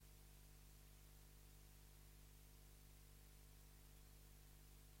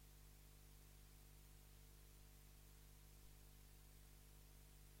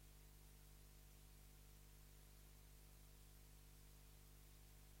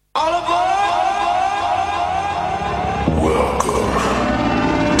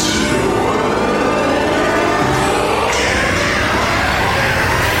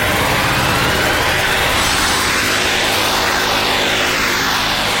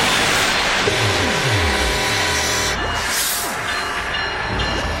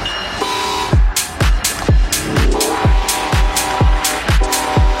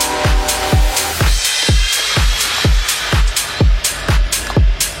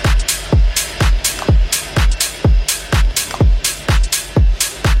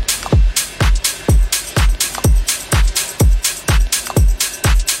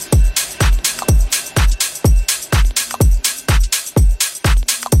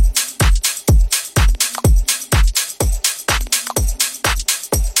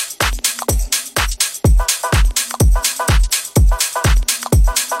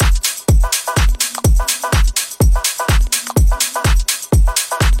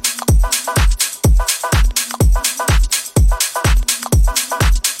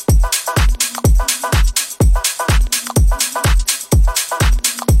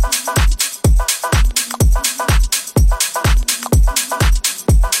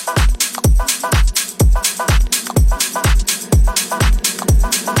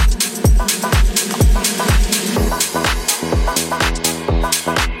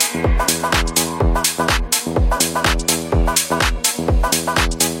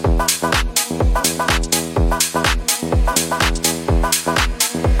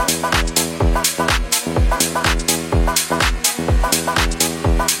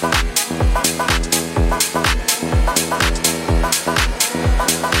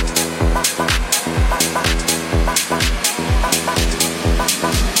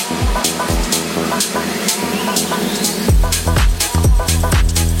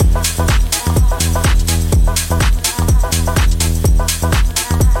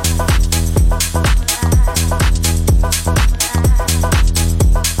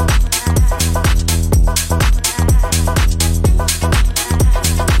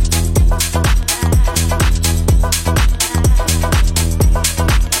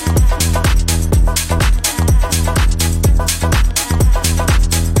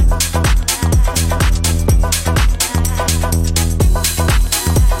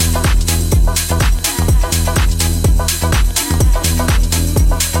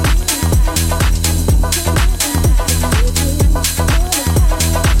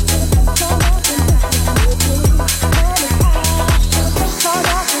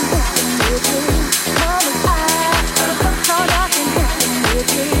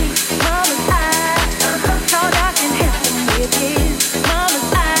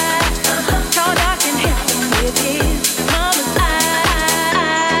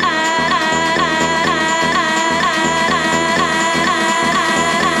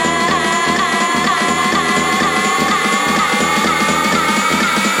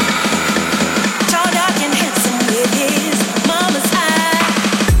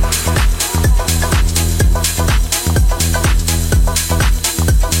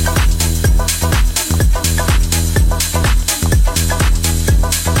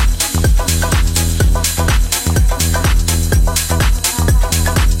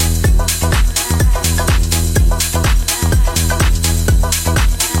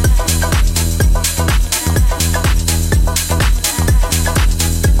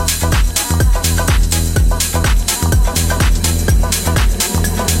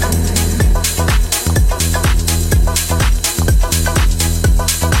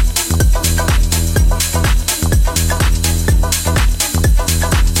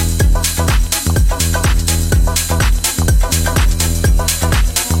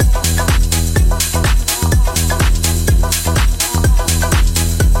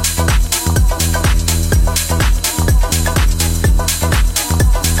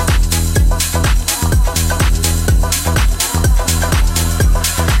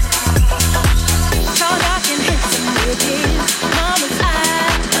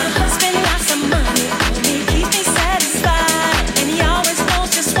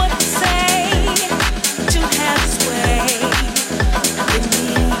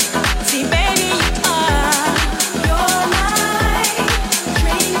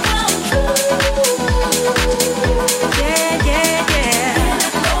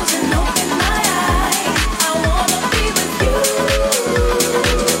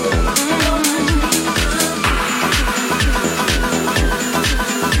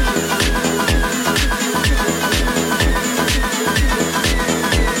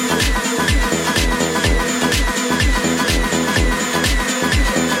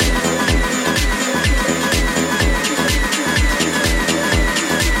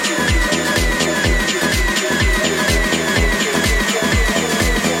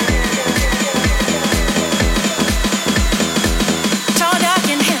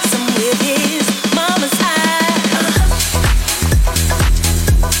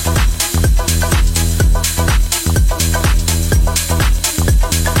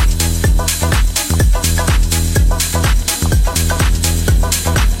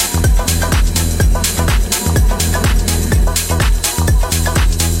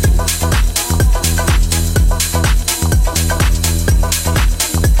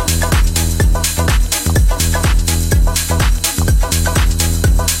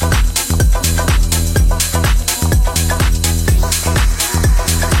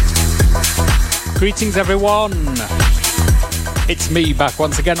Greetings everyone, it's me back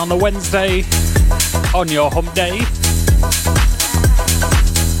once again on a Wednesday on your Humpday.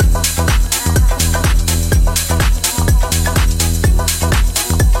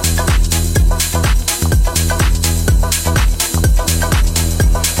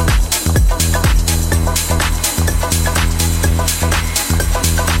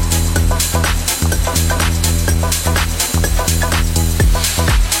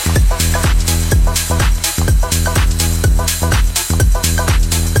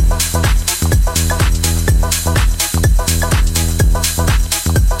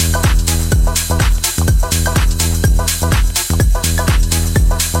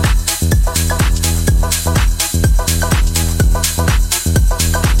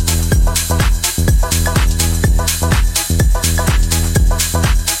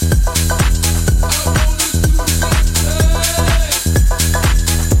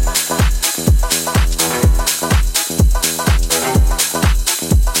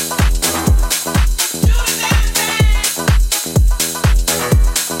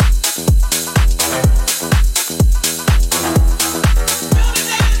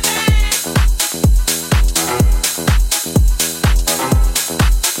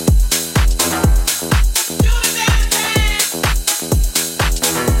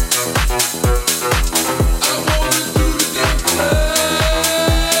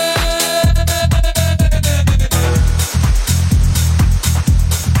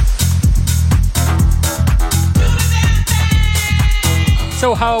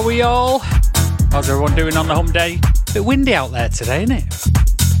 So how are we all? How's everyone doing on the Humpday? Bit windy out there today, isn't it?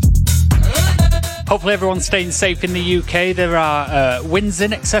 Hopefully everyone's staying safe in the UK. There are winds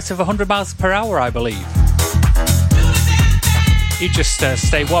in excess of 100 miles per hour, I believe. You just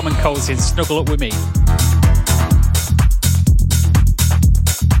stay warm and cosy and snuggle up with me.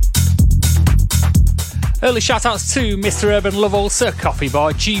 Early shout-outs to Mr. Urban Love Ulcer, Coffee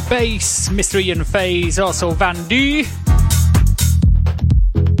Boy, G-Bass, Mr. Ian Faze, also Van Du.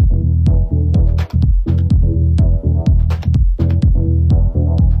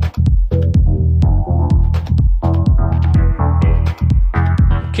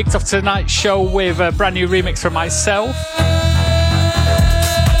 Kicked off tonight's show with a brand new remix from myself.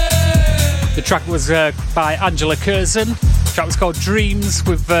 The track was by Angela Curzon. The track was called Dreams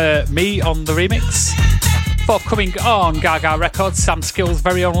with me on the remix. Forthcoming on Gaga Records, Sam Skill's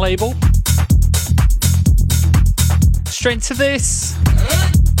very own label. Straight into this.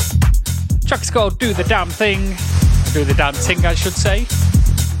 The track is called Do the Damn Thing. Do the Damn Thing, I should say.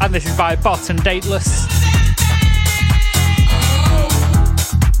 And this is by Bot and Dateless.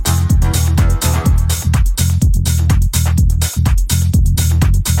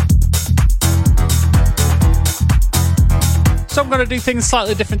 So I'm going to do things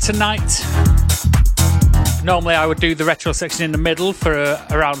slightly different tonight. Normally I would do the retro section in the middle for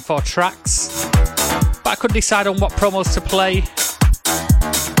around 4 tracks, but I couldn't decide on what promos to play.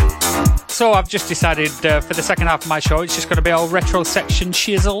 So I've just decided for the second half of my show it's just going to be all retro section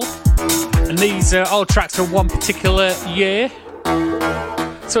shizzle. And these are all tracks from one particular year.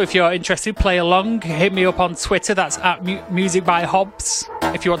 So if you're interested, play along. Hit me up on Twitter, that's at Music by Hobbs,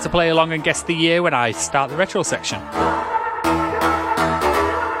 if you want to play along and guess the year when I start the retro section.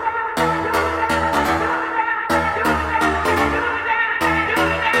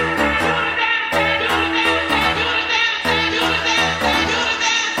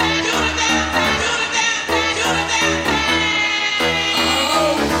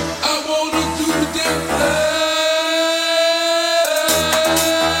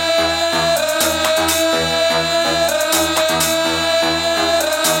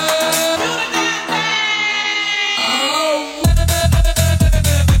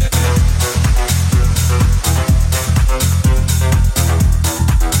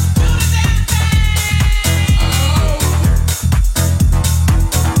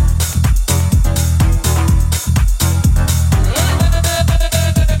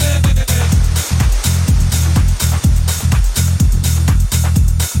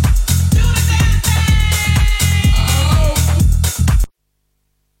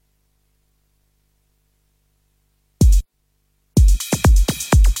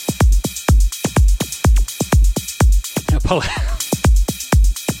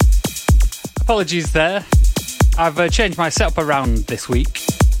 Apologies there. I've changed my setup around this week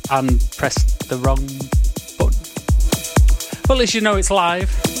and pressed the wrong button. But at least you know it's live.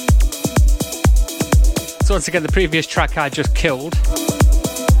 So once again, the previous track I just killed.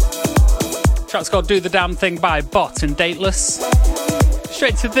 The track's called Do the Damn Thing by Bot and Dateless.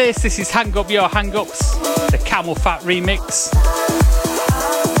 Straight to this is Hang Up Your Hang Ups, the Camel Fat remix.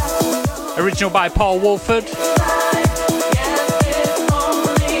 Original by Paul Wolford.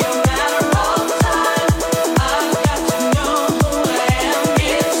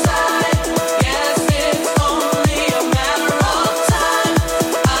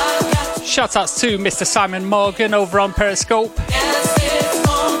 Shout outs to Mr. Simon Morgan over on Periscope.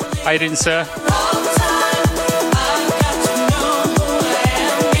 How you doing, sir?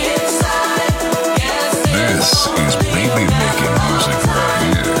 This is Baby Making Music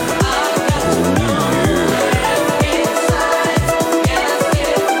right here.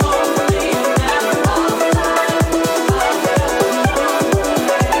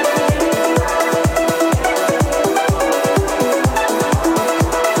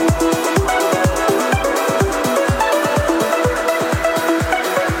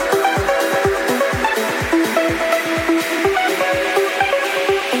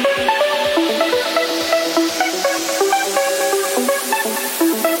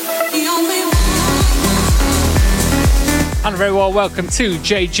 And very well welcome to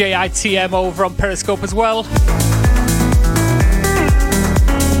JJITM over on Periscope as well.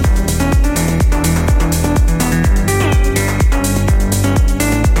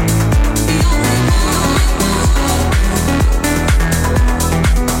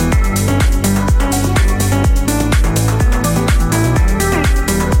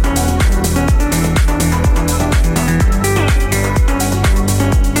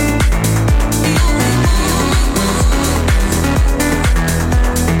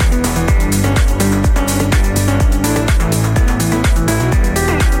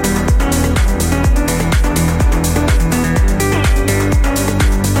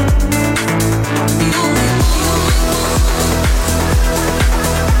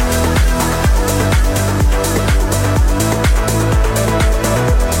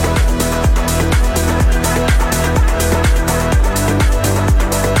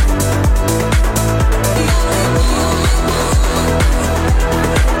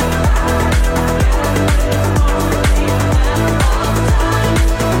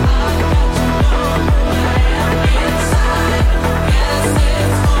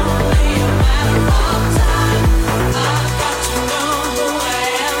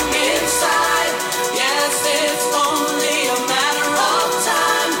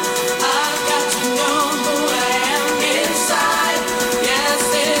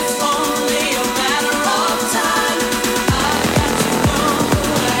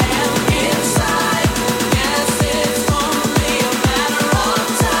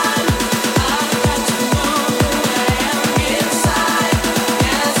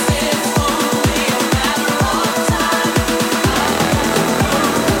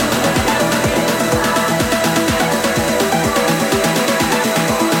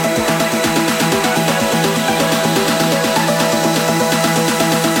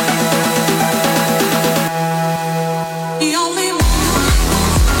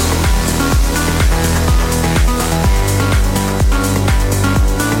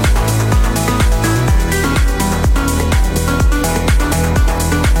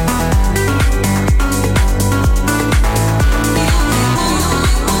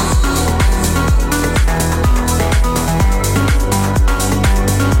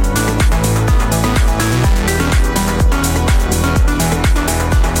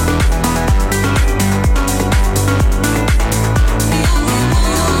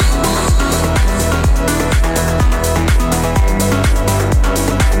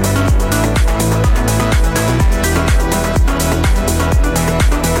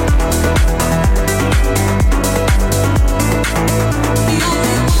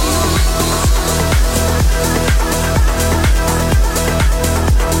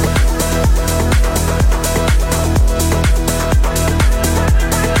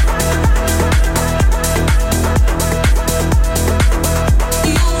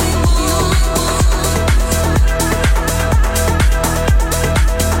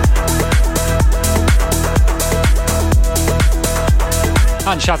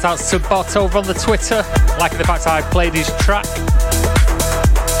 And shout outs to Bot over on the Twitter, liking the fact I played his track.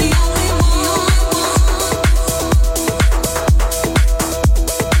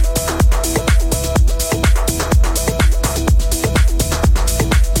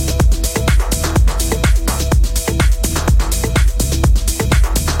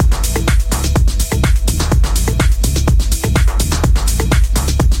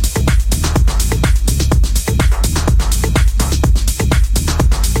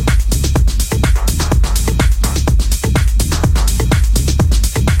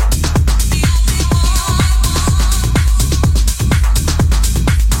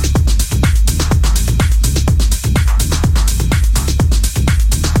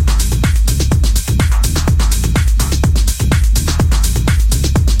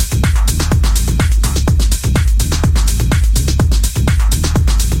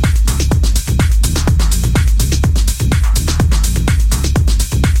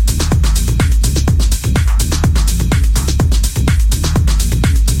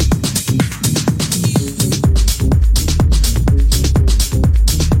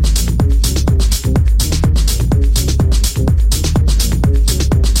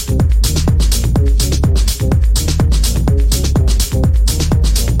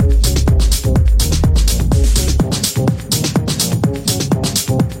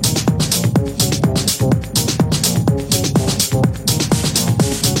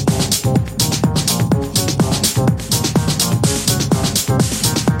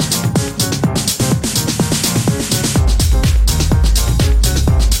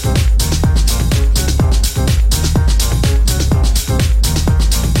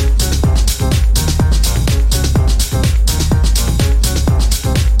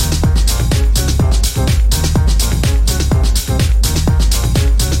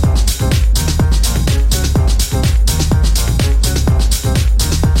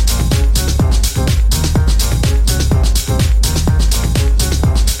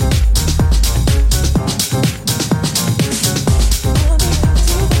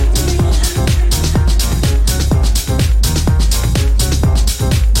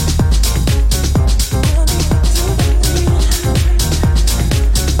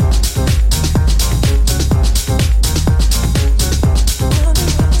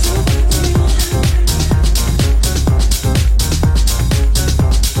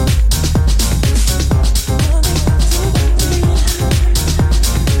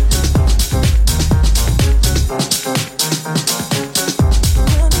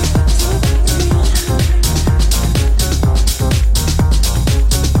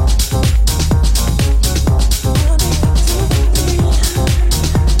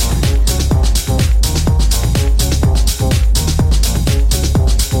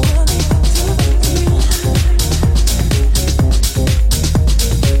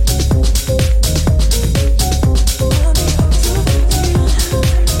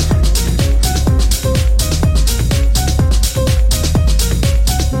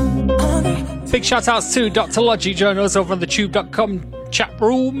 Big shout outs to Dr. Logic, join us over on the tube.com chat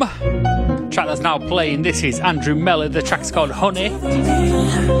room. Track that's now playing, this is Andrew Mellor, the track's called Honey,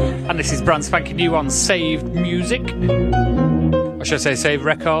 and this is brand spanking new on Saved Music, or should I say Saved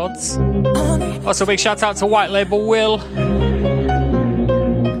Records. Also big shout out to White Label Will.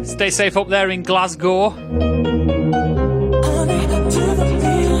 Stay safe up there in Glasgow.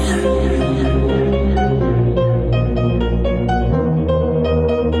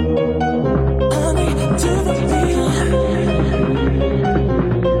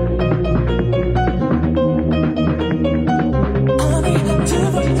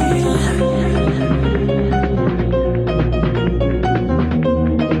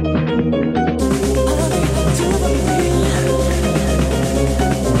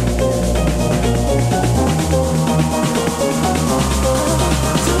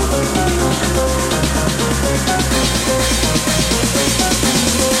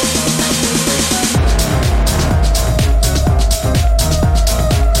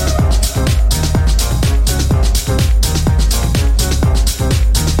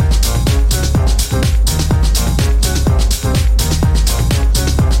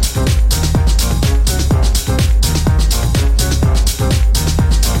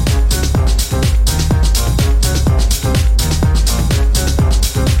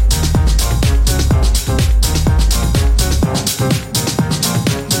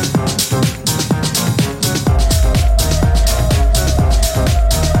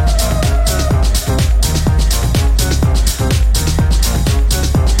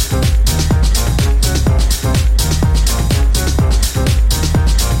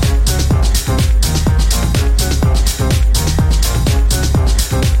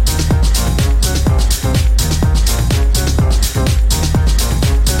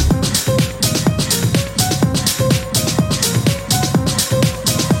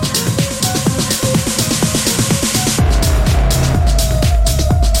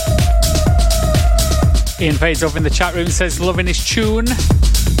 Ian Fades over in the chat room says loving his tune.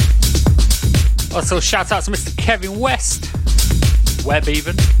 Also shout out to Mr. Kevin West, Webb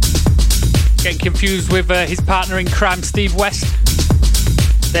even, getting confused with his partner in crime Steve West.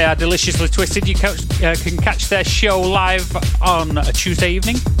 They are Deliciously Twisted. You can catch their show live on a Tuesday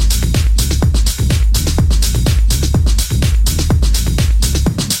evening.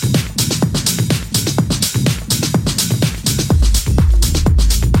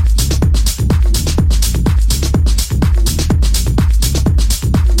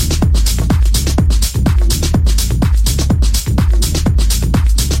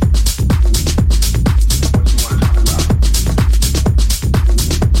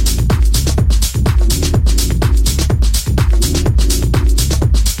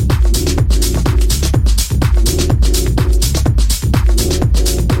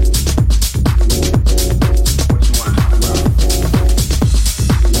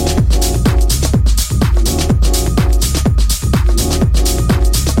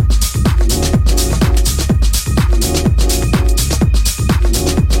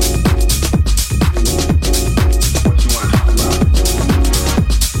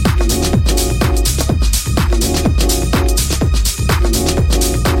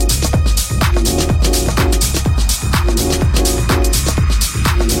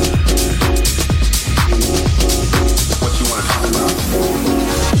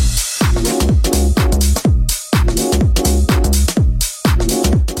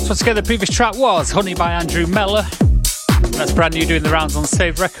 The previous track was Honey by Andrew Mellor. That's brand new, doing the rounds on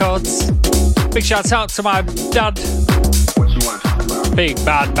Save Records. Big shout out to my dad, Big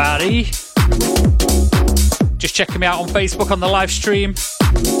Bad Baddy. Just checking me out on Facebook on the live stream.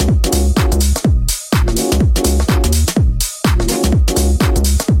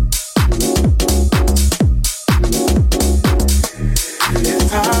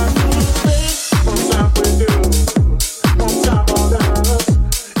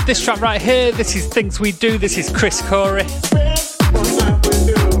 This track right here, this is Things We Do, this is Chris Corey.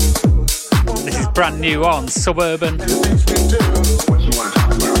 This is brand new on Suburban.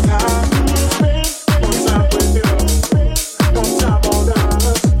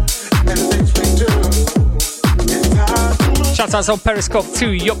 Shout outs on Periscope to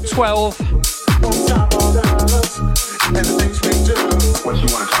Yup12.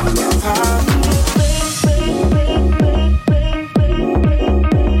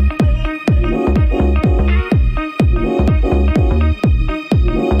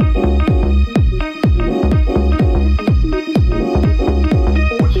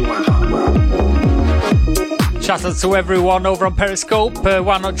 Shout out to everyone over on Periscope.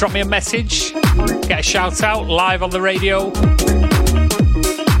 Why not drop me a message? Get a shout out live on the radio.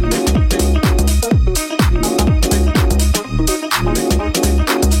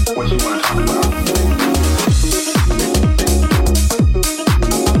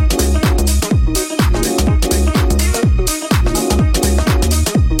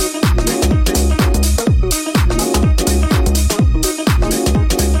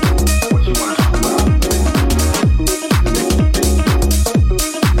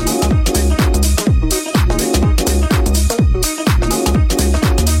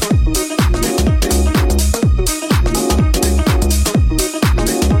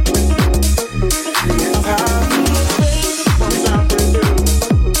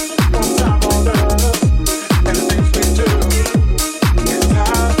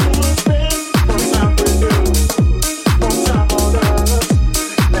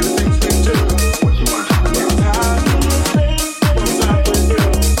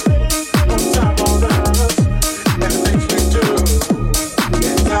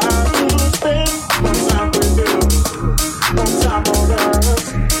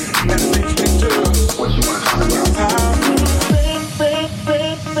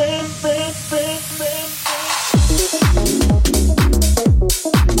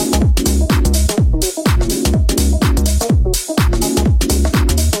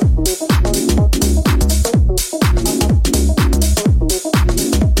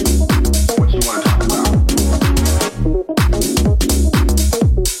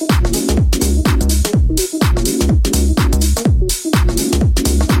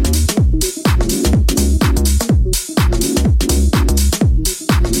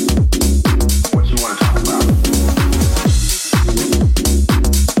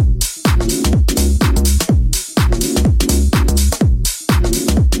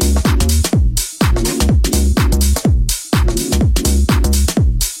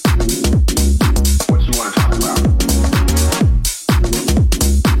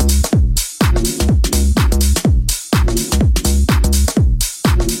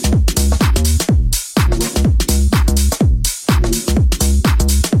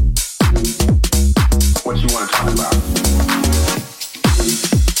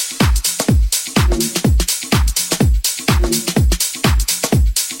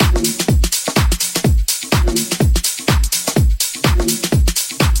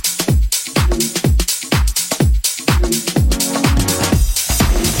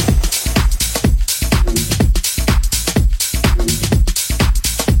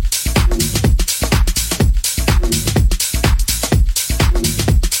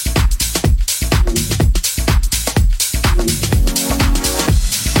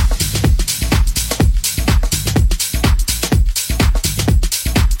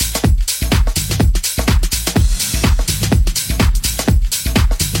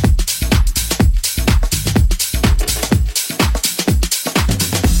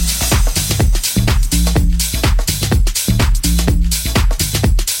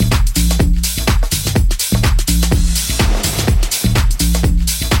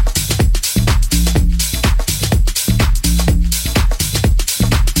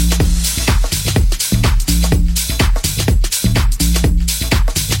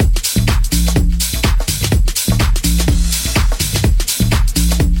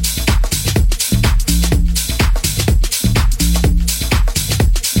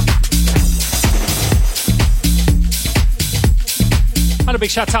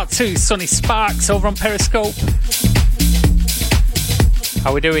 shout out to Sonny Sparks over on Periscope.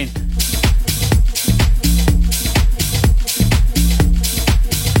 How we doing?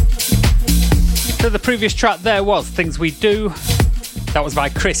 So the previous track there was Things We Do. That was by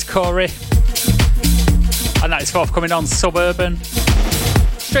Chris Corey. And that is forthcoming on Suburban.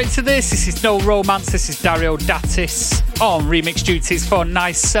 Straight to this is No Romance. This is Dario Datis on remix duties for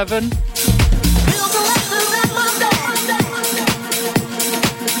Nice 7.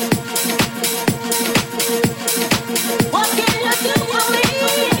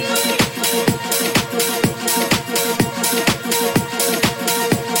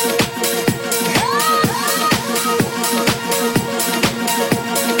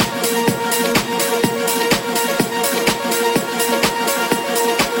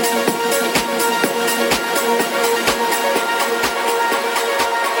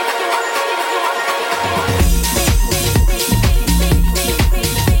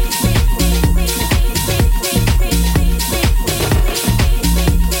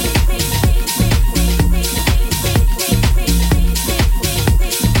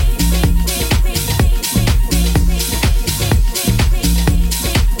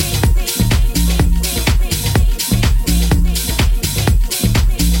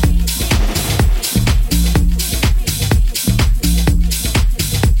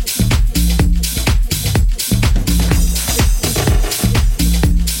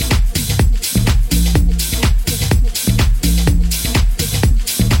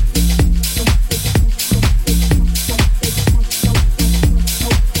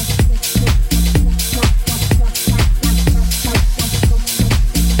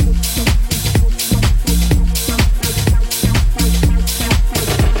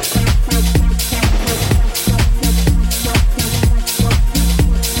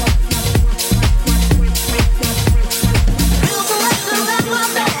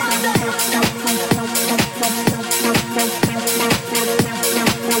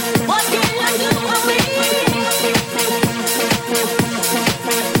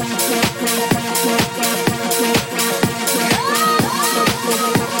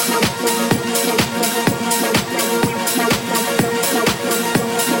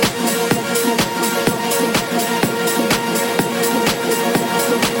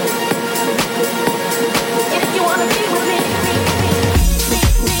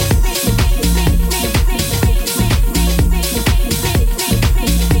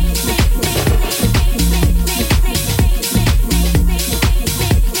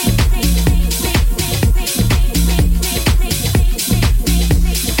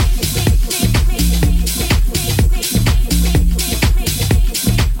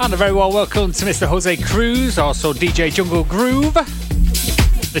 And a very well welcome to Mr. Jose Cruz, also DJ Jungle Groove,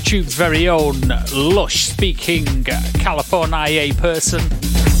 the Tube's very own lush-speaking California person.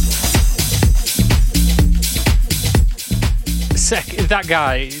 That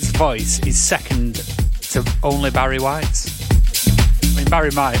guy's voice is second to only Barry White's. I mean,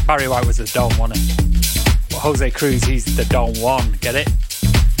 Barry White was the Don, wasn't he? But Jose Cruz, he's the Don One, get it?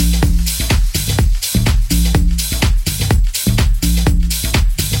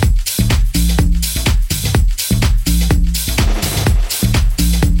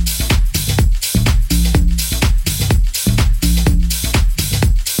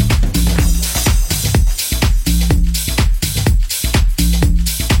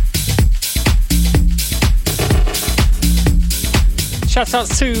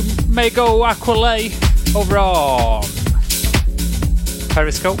 Shoutouts to Mego Aquile over on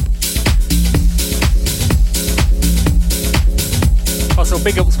Periscope. Also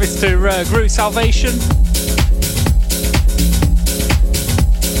big ups Mr. Groove Salvation.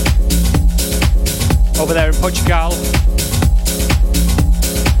 Over there in Portugal.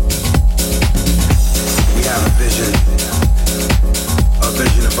 We have a vision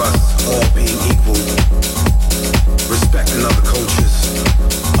of us all being equal, respecting other cultures,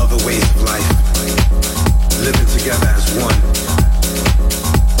 other ways of life, living together as one.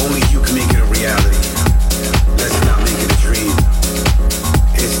 Only you can make it a reality. Let's not make it a dream.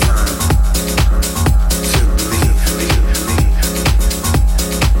 It's time to believe.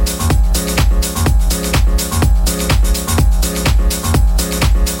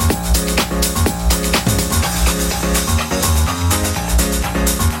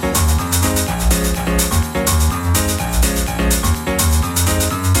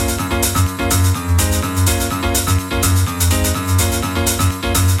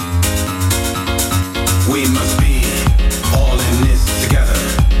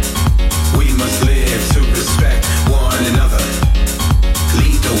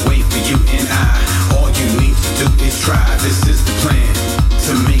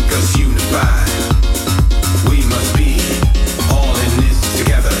 unified. We must be all in this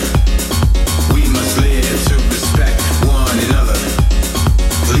together. We must live to respect one another.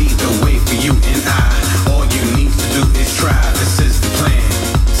 Lead the way for you and I. All you need to do is try. This is the plan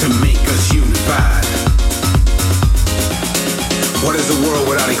to make us unified. What is a world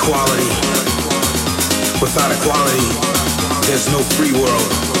without equality? Without equality, there's no free world.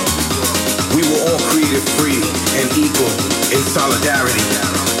 We were all created free and equal in solidarity.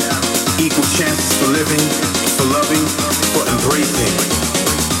 Equal chances for living, for loving, for embracing.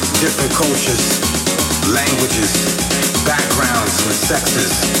 Different cultures, languages, backgrounds, and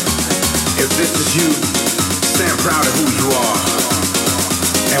sexes. If this is you, stand proud of who you are.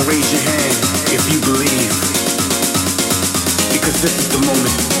 And raise your hand if you believe. Because this is the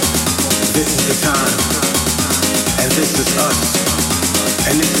moment, this is the time, and this is us,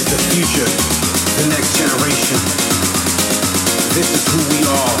 and this is the future, the next generation. This is who we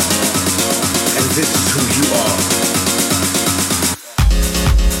are, and this is who you are.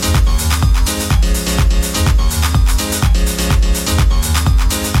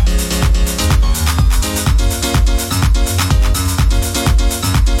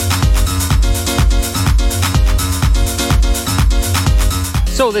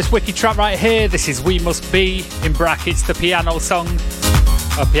 So this wicked track right here, this is We Must Be, in brackets the piano song,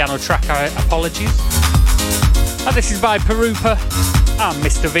 or piano track, apologies. And this is by Perupa and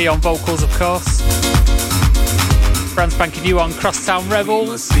Mr. V on vocals, of course. Brand spanking new on Crosstown Rebels. We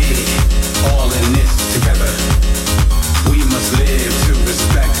must be all in this together. We must live to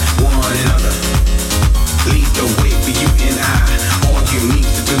respect one another. Lead the way for you and I. All you need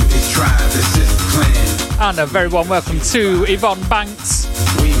to do is try. This is the plan. And a very warm welcome to Yvonne Banks.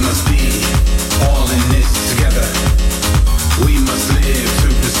 We must be all in this together. We must live to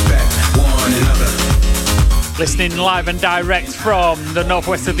respect one another. Listening live and direct from the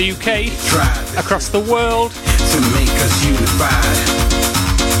northwest of the UK, across the world. To make us unified,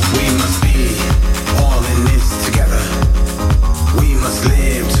 we must be all in this together. We must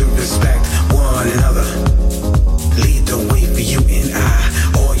live to respect one another. Lead the way for you and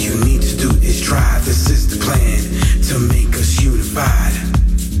I. All you need to do is try. This is the plan to make us unified.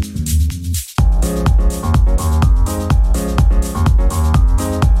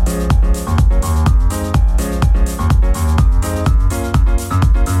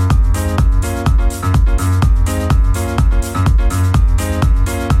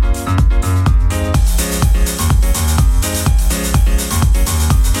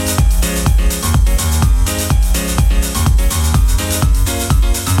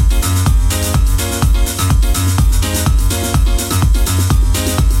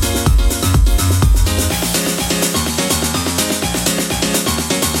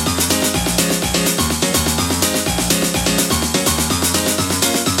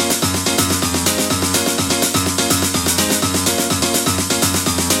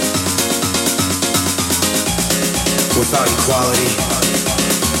 Without equality,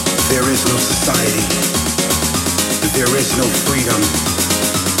 there is no society. There is no freedom.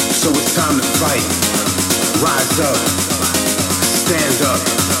 So it's time to fight. Rise up, stand up,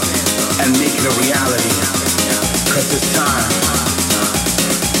 and make it a reality. 'Cause it's time.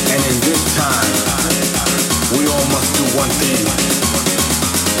 And in this time, we all must do one thing.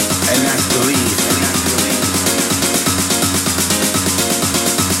 And that's believe.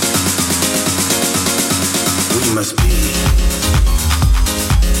 We must be.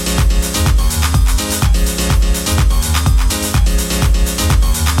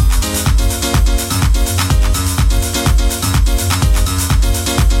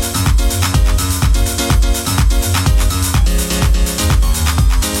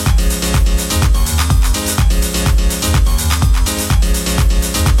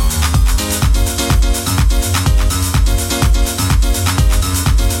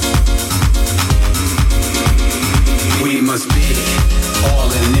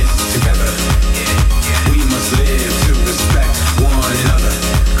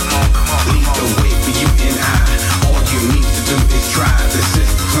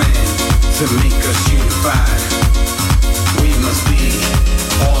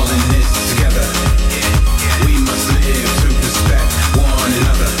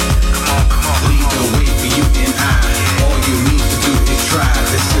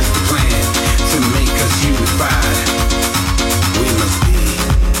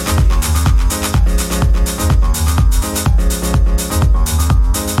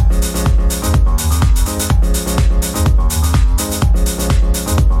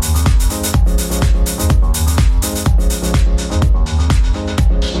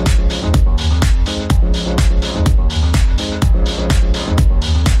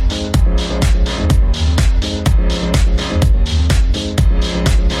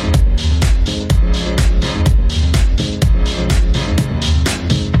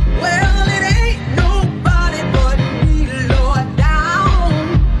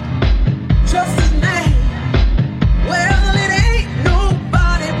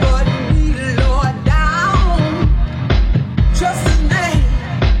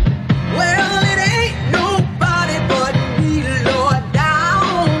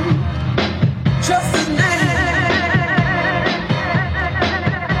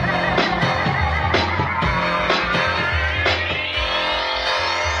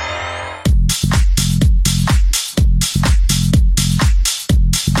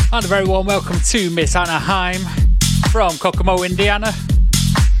 And a very warm welcome to Miss Anaheim from Kokomo, Indiana.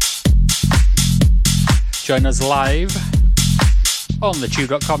 Join us live on the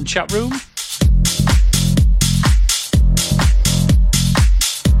Chew.com chat room.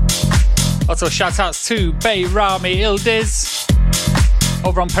 Also shout outs to Bay Rami Ildiz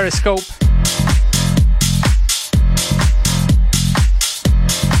over on Periscope.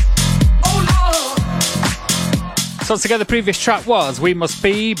 So once again, the previous track was We Must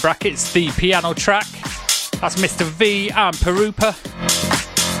Be, brackets the piano track. That's Mr. V and Perupa.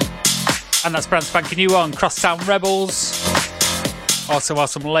 And that's brand spanking new on Crosstown Rebels. Also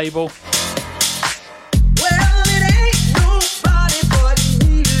awesome label.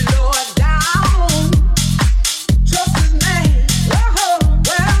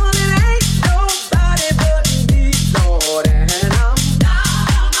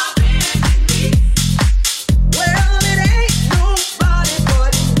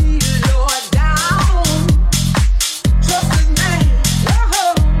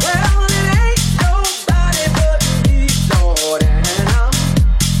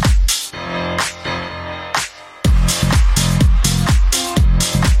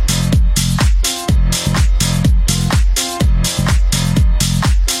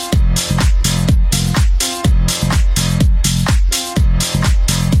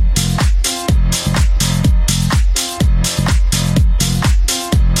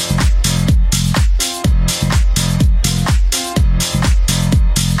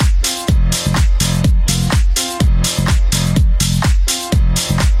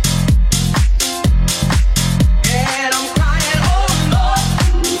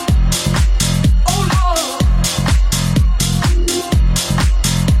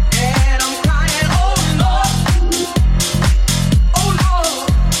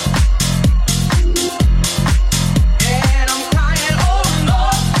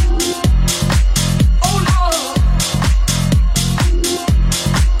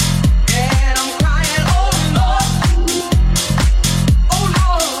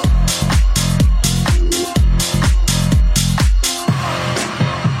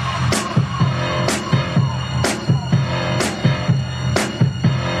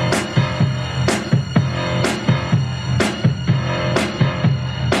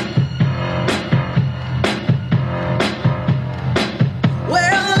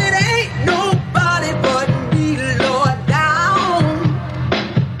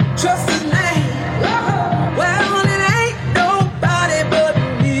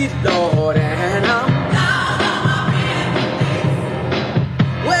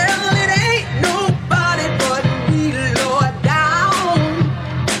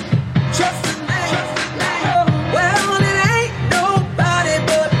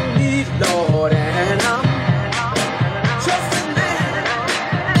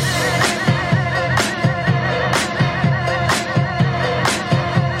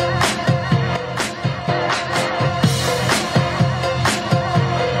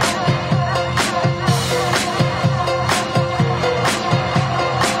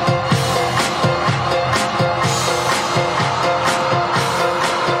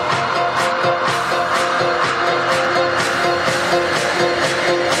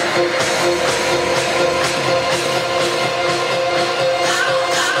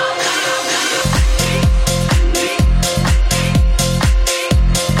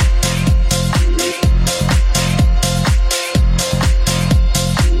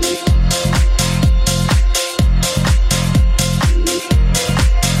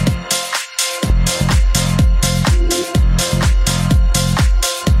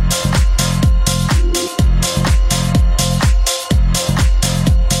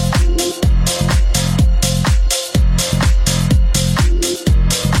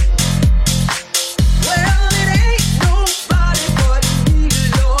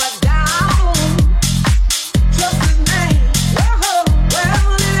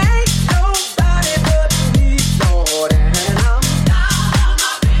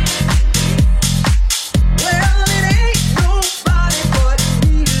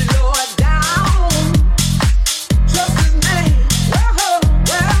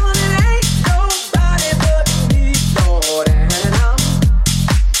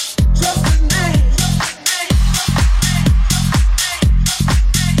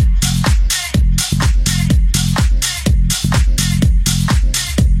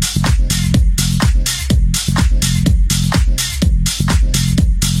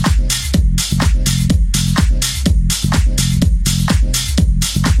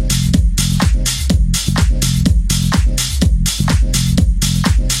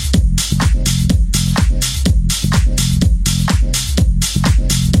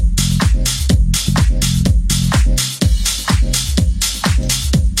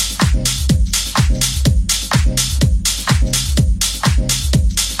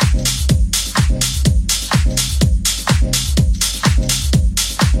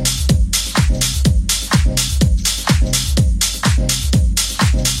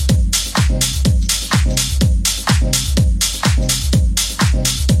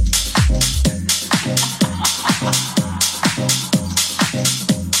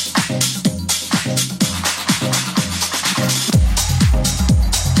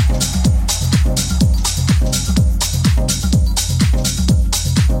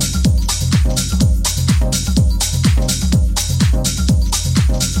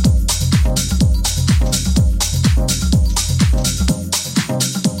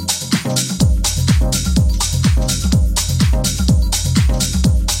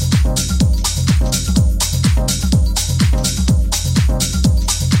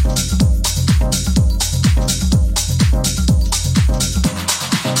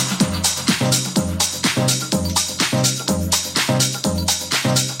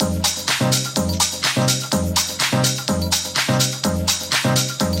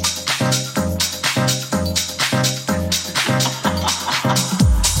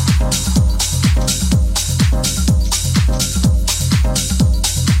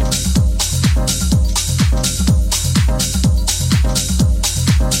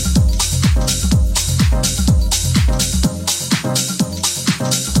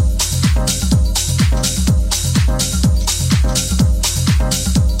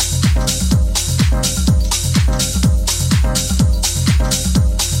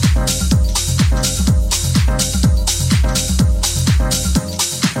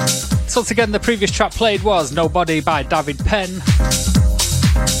 once again, the previous track played was Nobody by David Penn.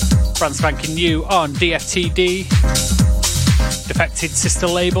 Brand spanking new on DFTD. Defected sister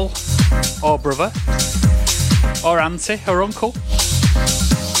label, or brother, or auntie, or uncle.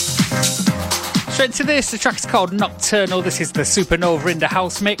 Straight to this, the track is called Nocturnal. This is the Supernova in the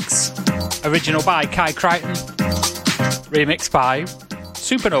House mix. Original by Kai Crichton. Remix by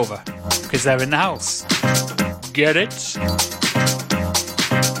Supernova, because they're in the house. Get it?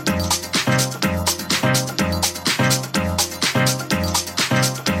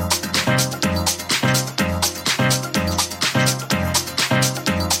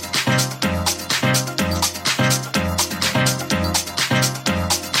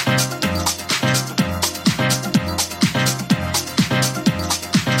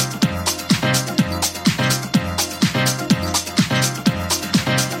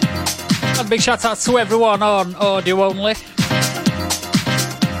 Big shout out to everyone on audio only.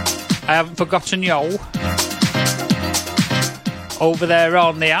 I haven't forgotten you. Over there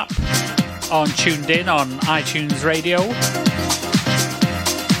on the app, on Tuned In, on iTunes Radio,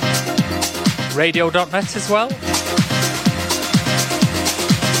 radio.net as well.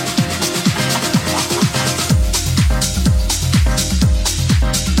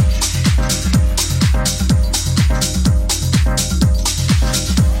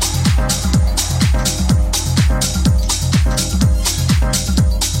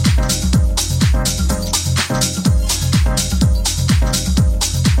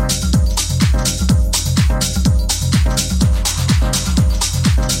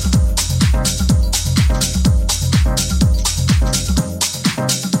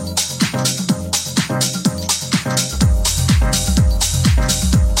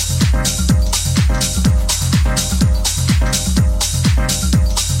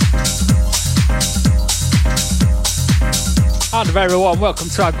 And a very warm welcome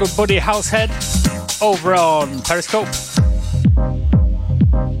to our good buddy Househead over on Periscope.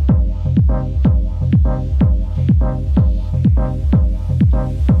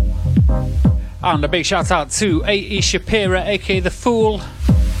 And a big shout out to A.E. Shapira, aka The Fool.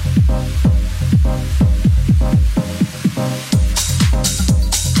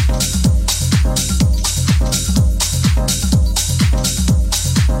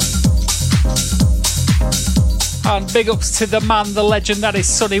 And big ups to the man, the legend, that is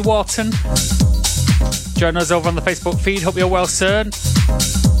Sonny Wharton. Join us over on the Facebook feed. Hope you're well, sir.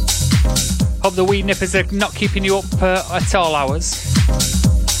 Hope the wee nippers are not keeping you up at all hours.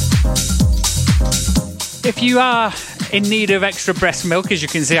 If you are in need of extra breast milk, as you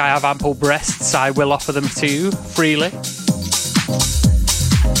can see, I have ample breasts. I will offer them to you freely.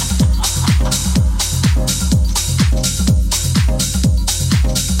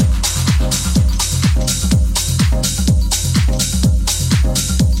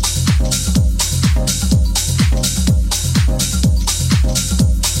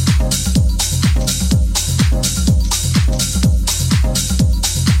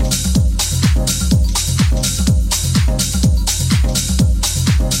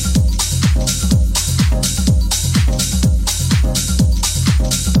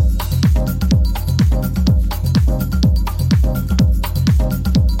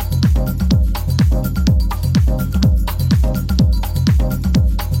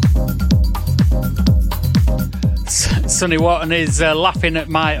 Sonny Wharton is laughing at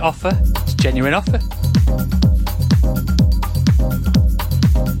my offer. It's a genuine offer.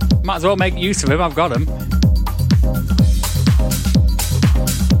 Might as well make use of him, I've got him.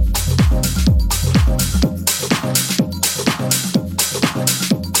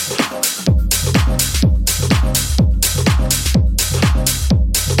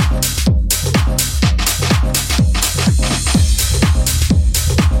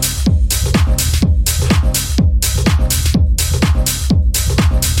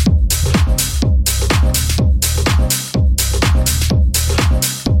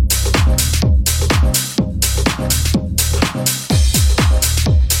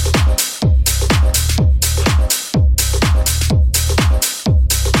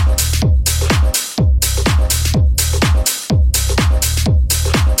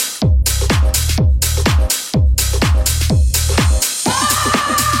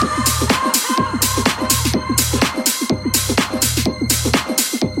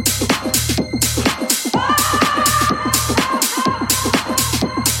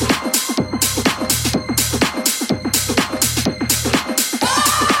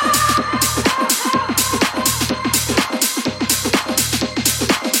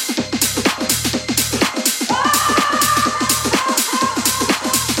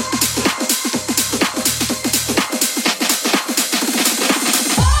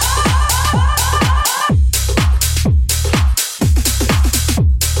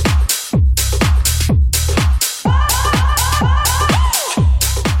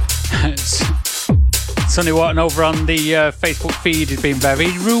 Sonny Wharton over on the Facebook feed has been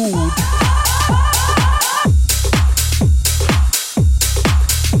very rude.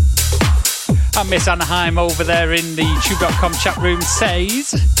 And Miss Anaheim over there in the tube.com chat room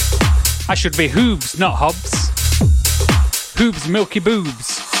says, I should be Hoobs, not Hobbs. Hoobs, milky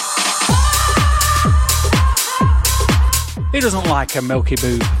boobs. Who doesn't like a milky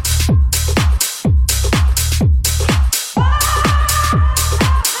boob?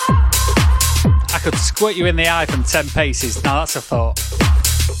 I could squirt you in the eye from 10 paces. Now that's a thought.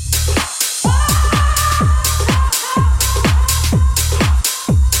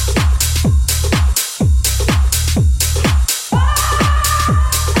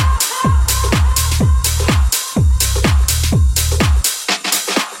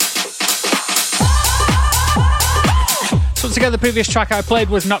 The previous track I played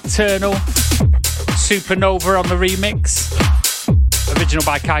was Nocturnal, Supernova on the remix, original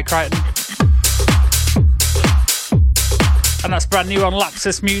by Kai Crichton, and that's brand new on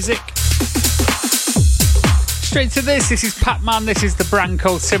Lapsus Music. Straight to this is Pac-Man, this is the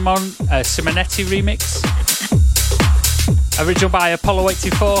Branco Simonetti remix, original by Apollo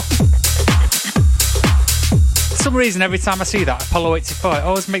 84. For some reason every time I see that, Apollo 84, it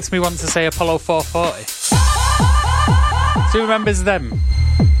always makes me want to say Apollo 440. Who remembers them?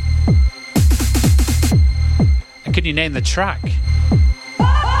 And can you name the track?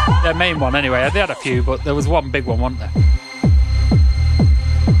 Their main one anyway. They had a few, but there was one big one, wasn't there?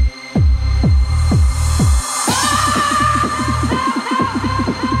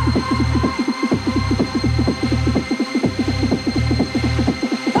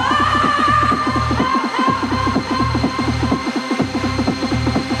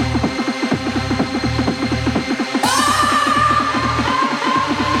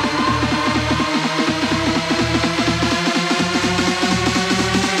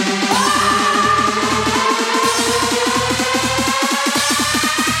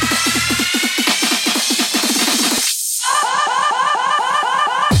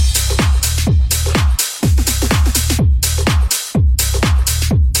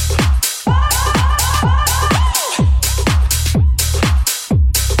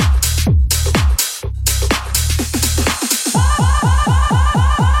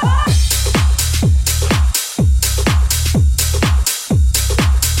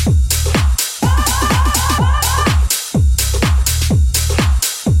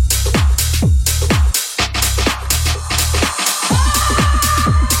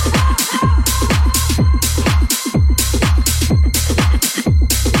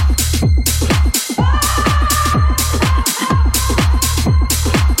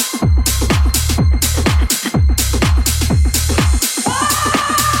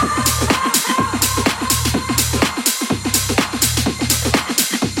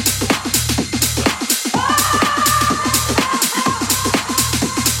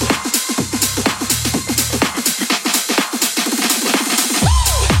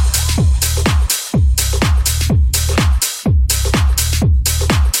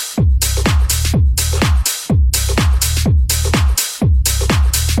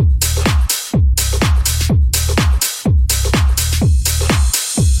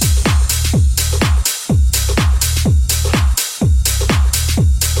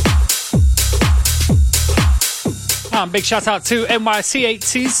 And big shout out to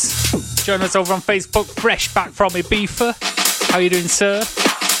NYC80s. Join us over on Facebook, fresh back from Ibiza. How you doing, sir?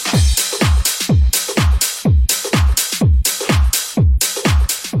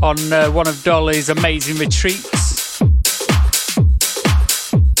 On one of Dolly's amazing retreats.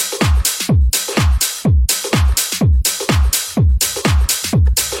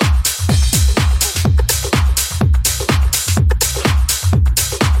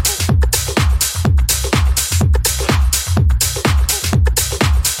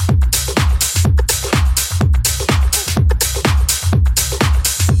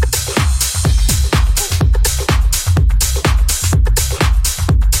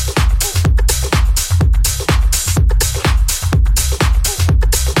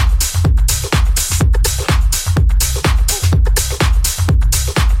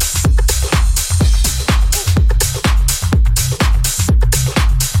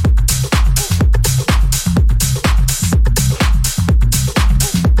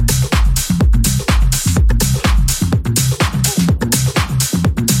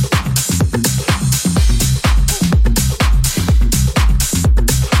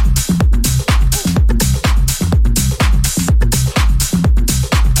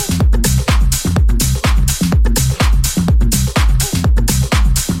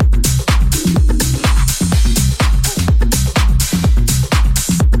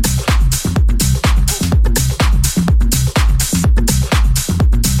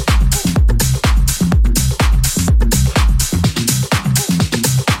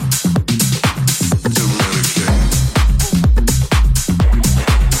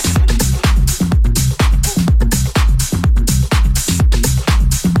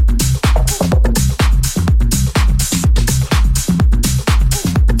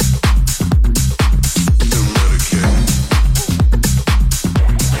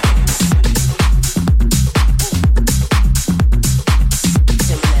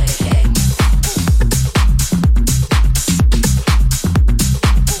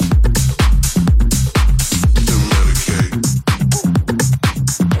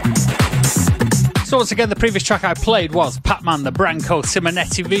 So once again, the previous track I played was Pac-Man, the Branco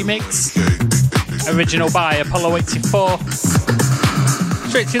Simonetti remix, original by Apollo 84.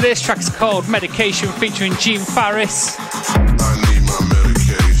 Straight to this track is called Medication featuring Gene Farris.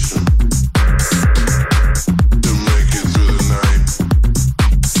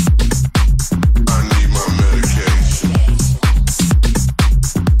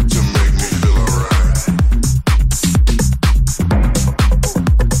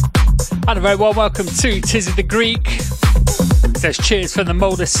 And a very warm welcome to Tizzy the Greek. Says cheers from the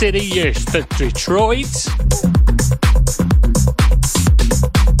Motor City, yes, the Detroit.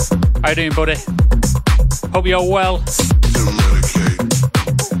 How you doing, buddy? Hope you're well.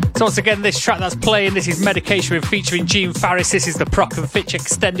 So once again, this track that's playing, this is Medication featuring Gene Farris. This is the Proc and Fitch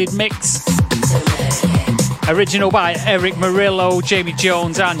extended mix. Original by Eric Murillo, Jamie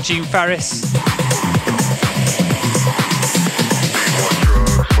Jones and Gene Farris.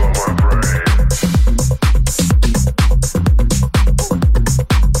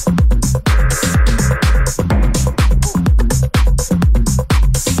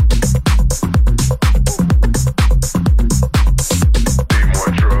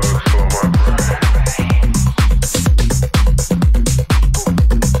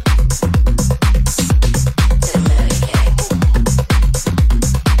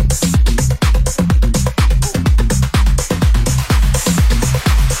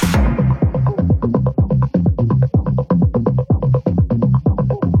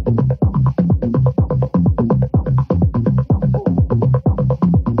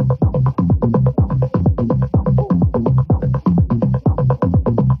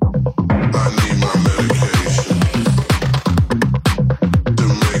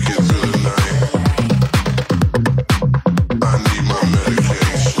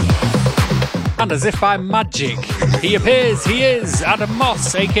 As if by magic, he appears, he is Adam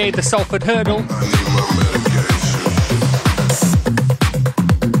Moss, aka the Salford Hurdle.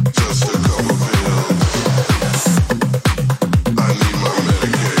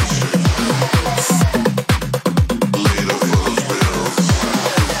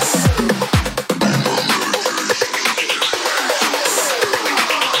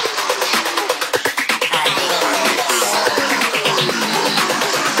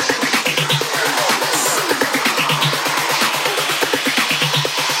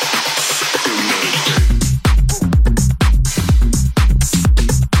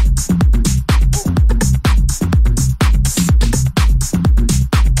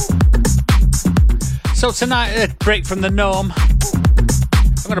 So tonight, a break from the norm.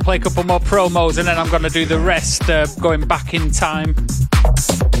 I'm going to play a couple more promos and then I'm going to do the rest, going back in time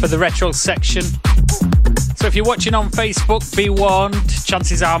for the retro section. So if you're watching on Facebook, be warned,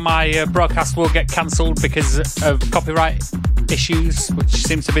 chances are my broadcast will get cancelled because of copyright issues, which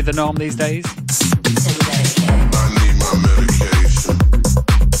seems to be the norm these days. I need my medication.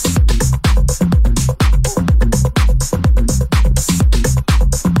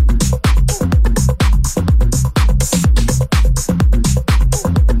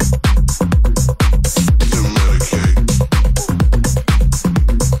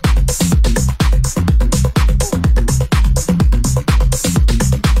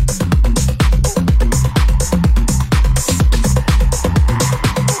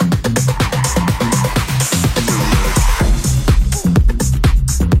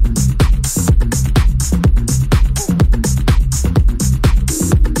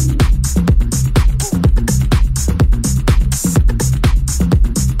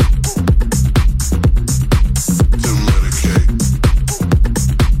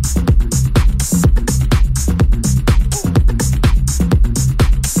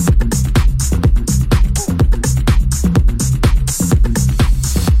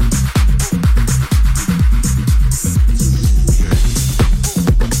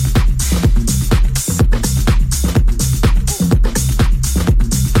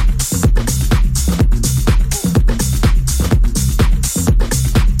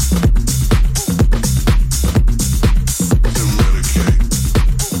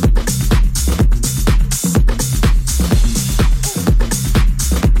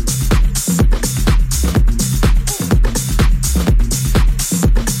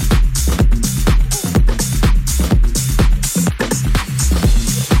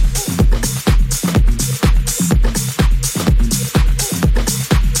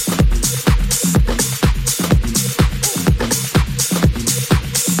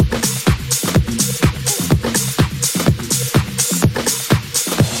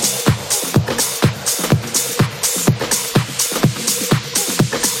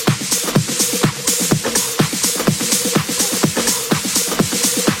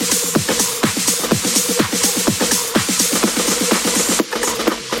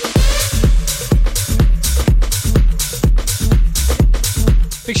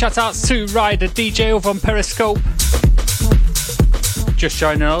 shout outs to Ryder DJ over on Periscope. Just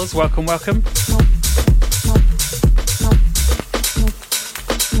joining us, welcome, welcome.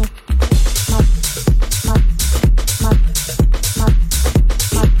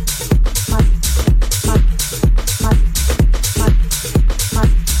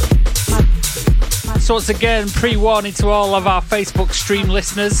 So once again, pre-warning to all of our Facebook stream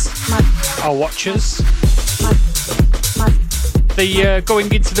listeners, our watchers. The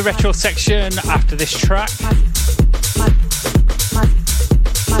going into the retro section after this track.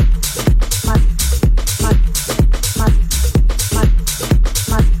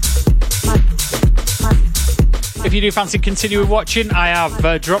 If you do fancy continuing watching, I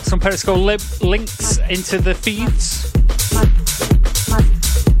have dropped some Periscope links into the feeds.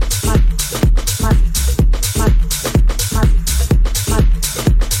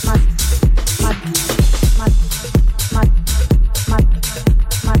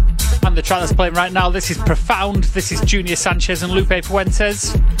 The track that's playing right now, this is Profound. This is Junior Sanchez and Lupe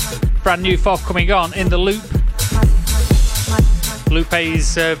Fuentes. Brand new forthcoming on In the Loop.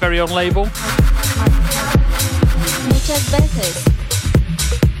 Lupe's very own label. Muchas veces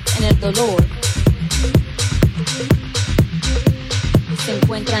en el dolor se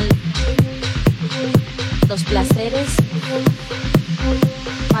encuentran los placeres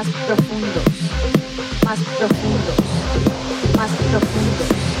más profundos, más profundos, más profundos.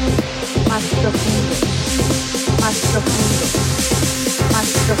 Más profundo, más profundo, más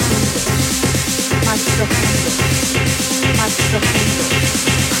profundo, más profundo, más profundo.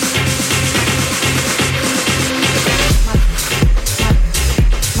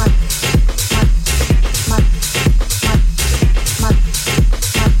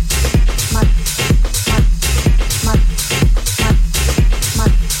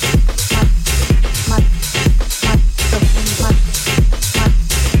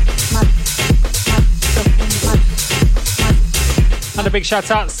 And a big shout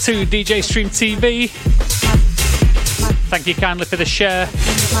out to DJ Stream TV. Thank you kindly for the share.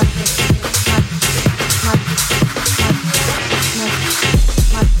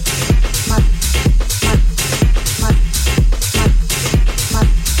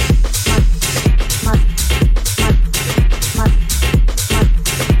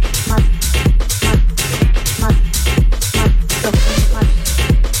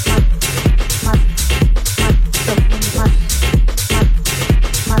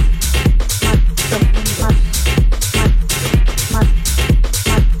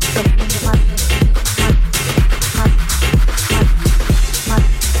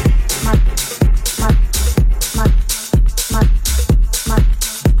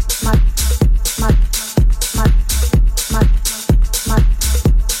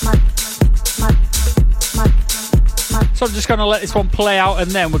 So I'm just going to let this one play out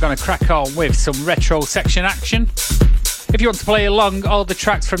and then we're going to crack on with some retro section action. If you want to play along, all the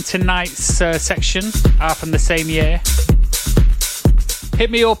tracks from tonight's section are from the same year.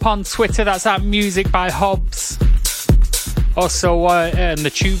 Hit me up on Twitter, that's at Music by Hobbs. Also in the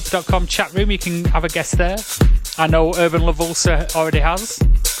tube.com chat room, you can have a guest there. I know Urban Love also already has.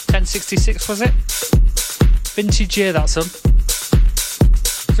 1066 was it? Vintage year, that son.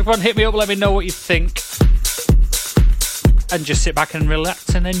 So if you want to hit me up, let me know what you think. And just sit back and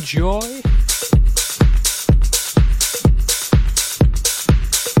relax and enjoy.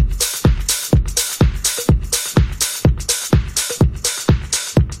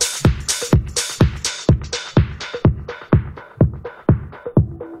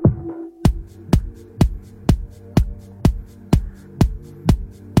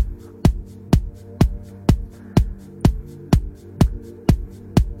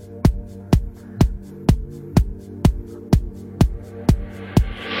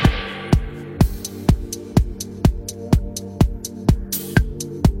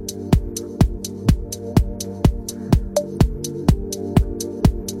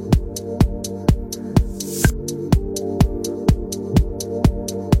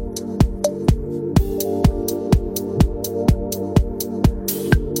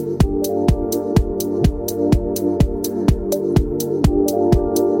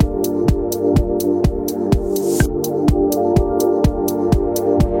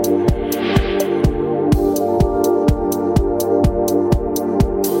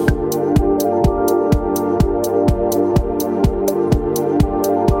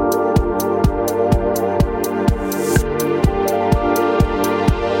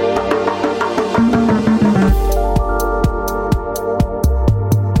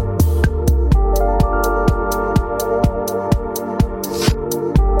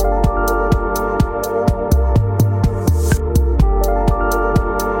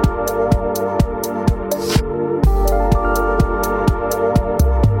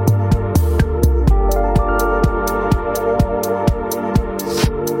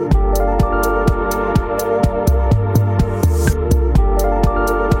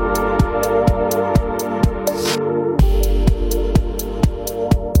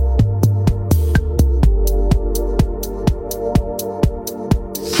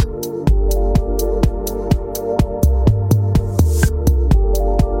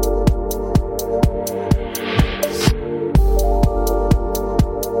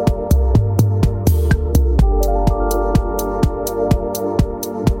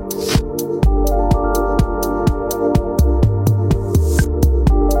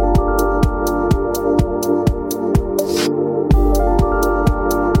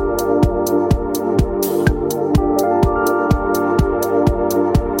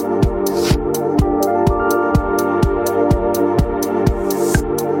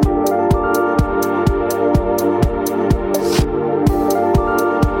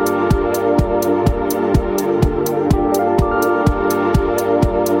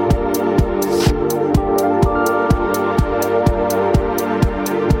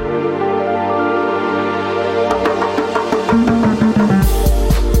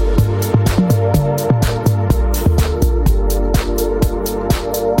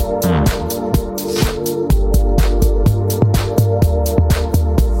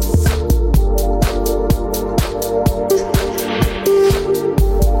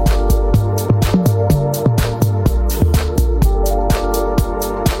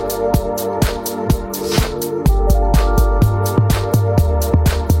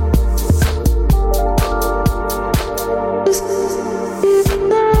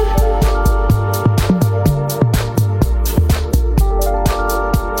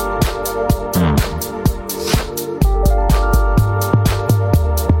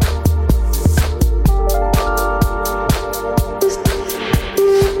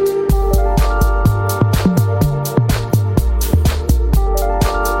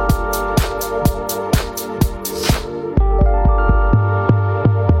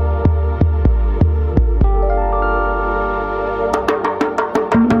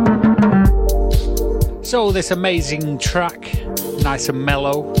 So this amazing track, nice and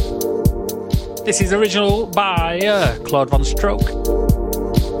mellow. This is original by Claude Von Stroke.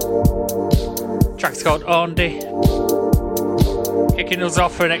 Track's called Hompday. Kicking us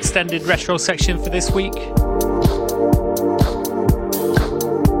off for an extended retro section for this week.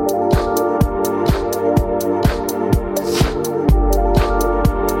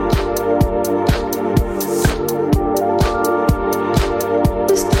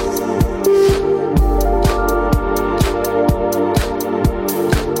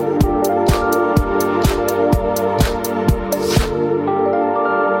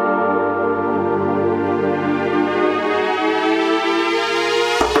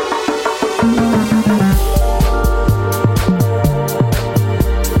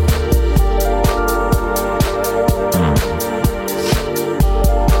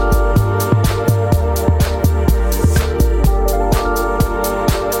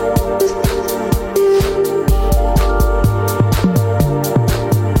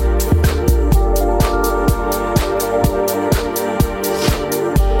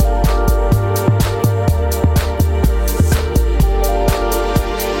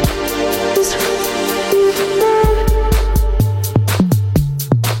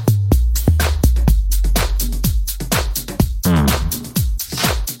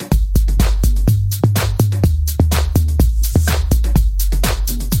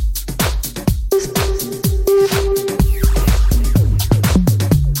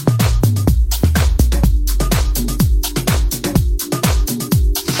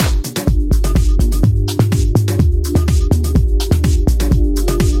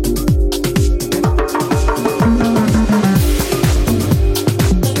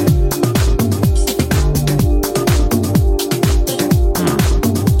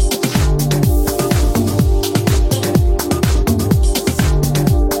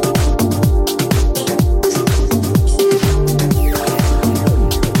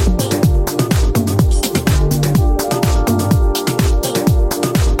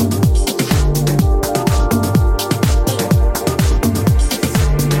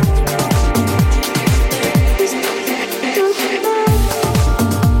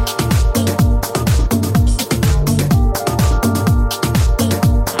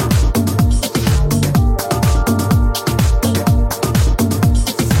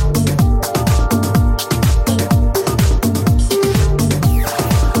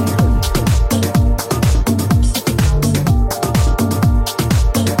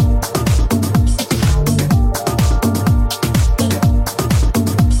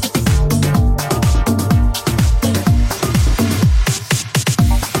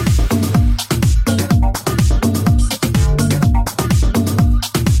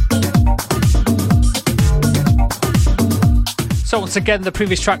 So once again, the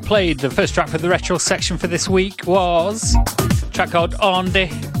previous track played, the first track for the retro section for this week was a track called Hompday.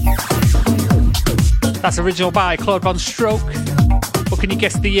 That's original by Claude Von Stroke. But can you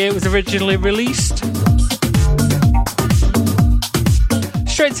guess the year it was originally released?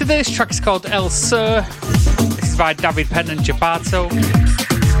 Straight to this track is called El Sur. This is by David Penn and Jabato.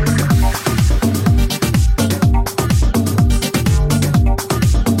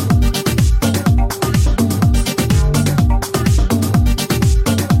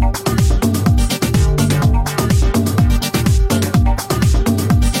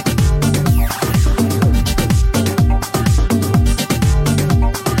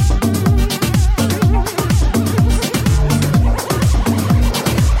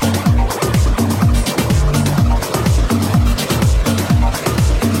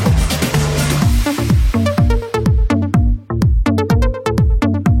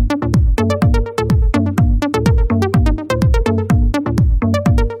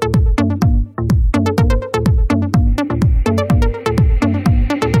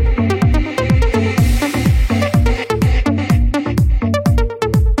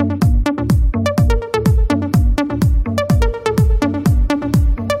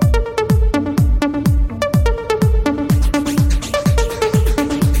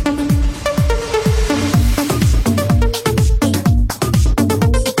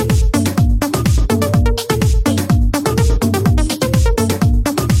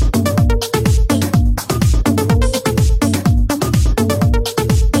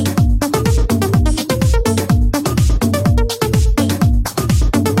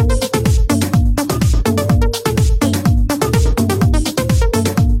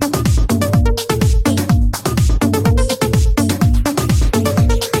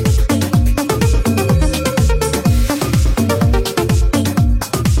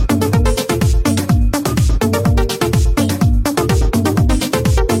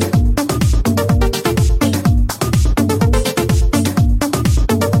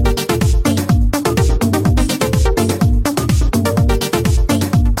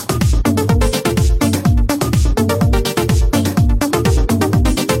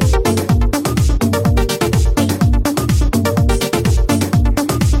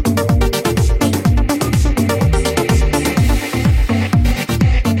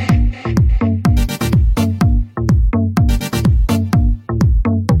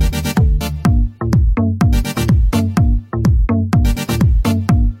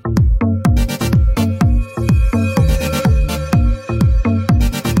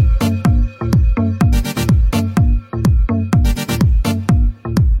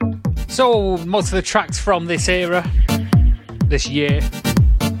 So, most of the tracks from this era, this year,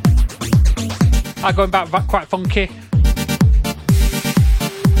 are going back quite funky.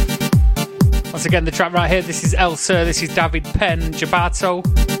 Once again, the track right here, this is El Sir, this is David Penn, Jabato.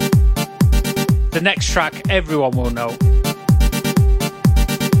 The next track, everyone will know.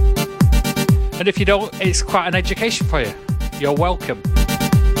 And if you don't, it's quite an education for you. You're welcome.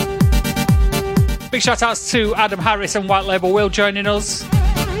 Big shout outs to Adam Harris and White Label Will joining us.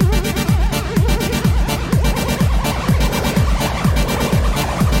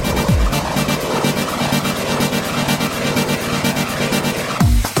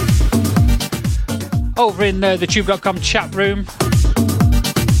 Over in the tube.com chat room,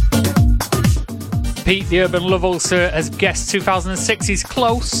 Pete, the Urban Love Ulcer, has guessed 2006. He's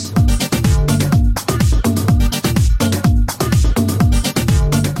close.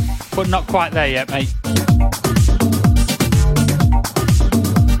 But not quite there yet, mate.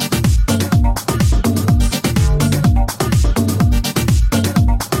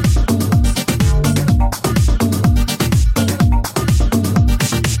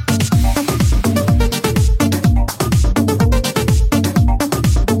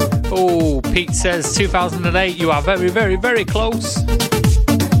 Oh, Pete says 2008. You are very, very, very close.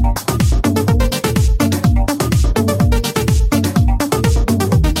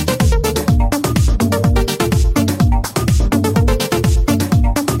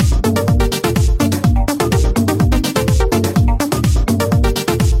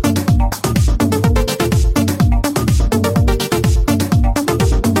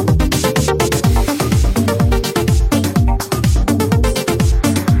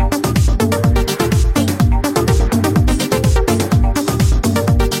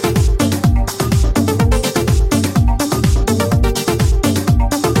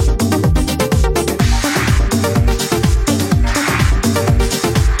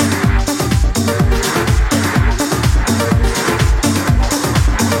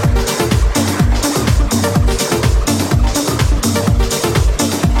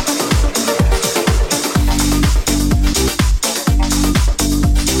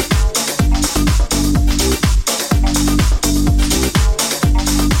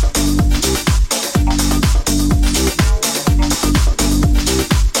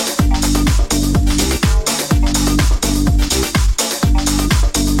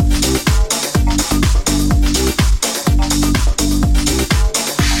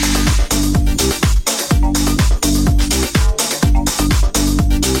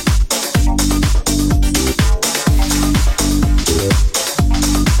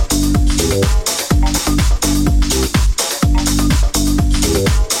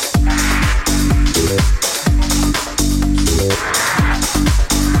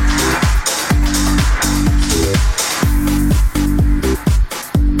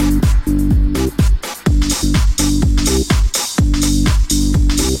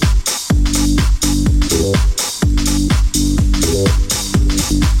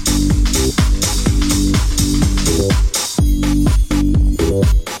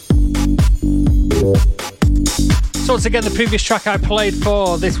 Once again, the previous track I played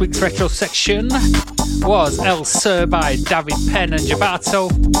for this week's retro section was El Sir by David Penn and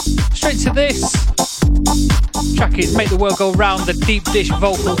Jabato. Straight to this. Track is Make the World Go Round, the deep dish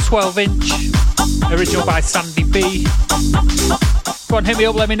vocal 12-inch. Original by Sandy B. Go on, hit me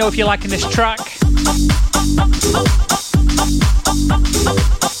up, let me know if you're liking this track.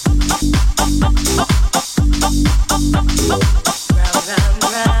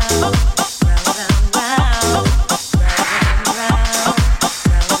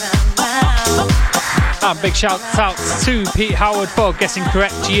 And big shout outs to Pete Howard for guessing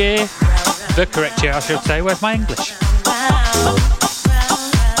correct year. The correct year, I should say. Where's my English?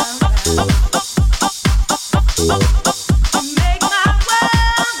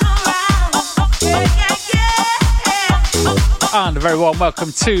 And a very warm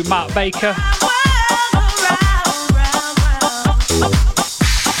welcome to Matt Baker.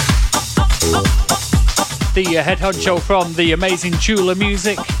 The head honcho from the amazing Jeweler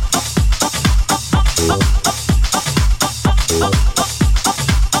Music.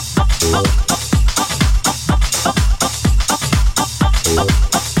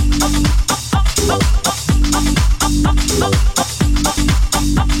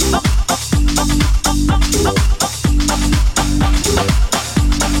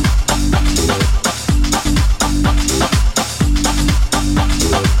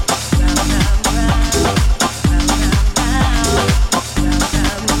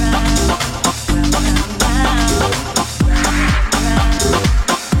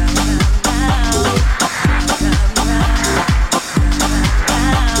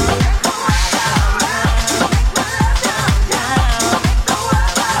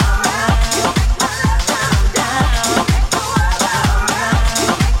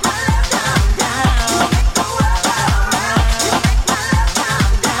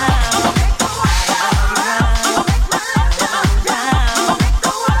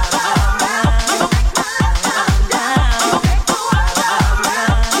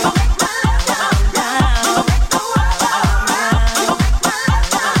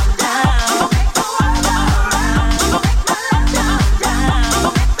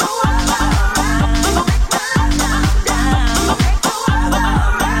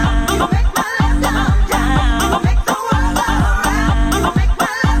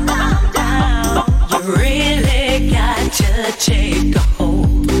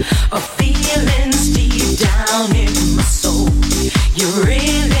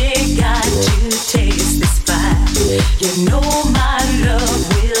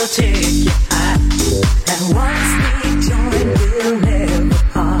 take you high. And once we join, we'll never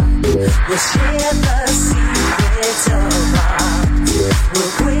part. We'll share the secrets of our hearts.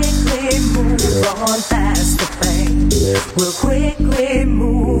 We'll quickly move on past the pain. We'll quickly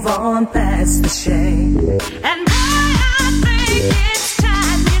move on past the shame. And boy, I think it's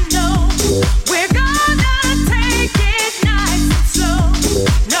time, you know, we're gonna take it nice and slow.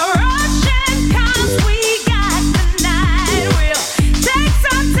 No rushing, 'cause we got the night. We'll take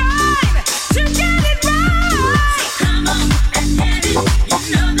some time to get it right. So come on and get it. You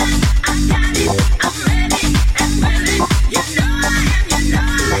know that I got it. I'm ready and willing. You know I am, you know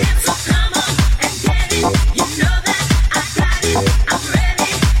I am. So come on and get it. You know that I got it. I'm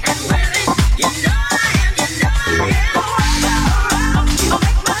ready and willing. You know I am, you know I am.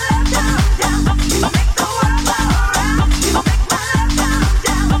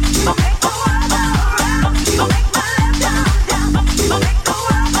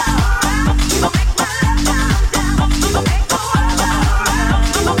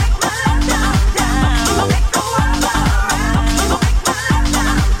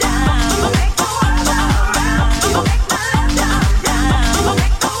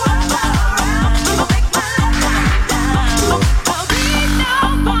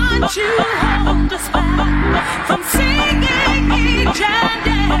 You hold us back from singing each and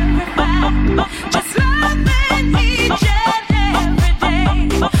every fact, just loving each and every day,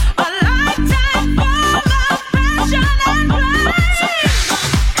 a lifetime full of passion and play. So come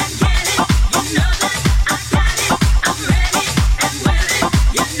on and get it, you know that I got it, I'm ready and willing,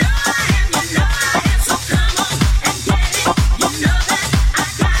 you know I am, you know I am. So come on and get it, you know that I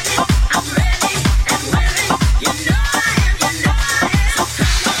got it, I'm ready and willing, you know I am, you know I am. So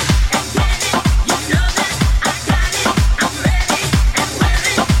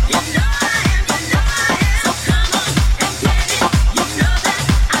come on.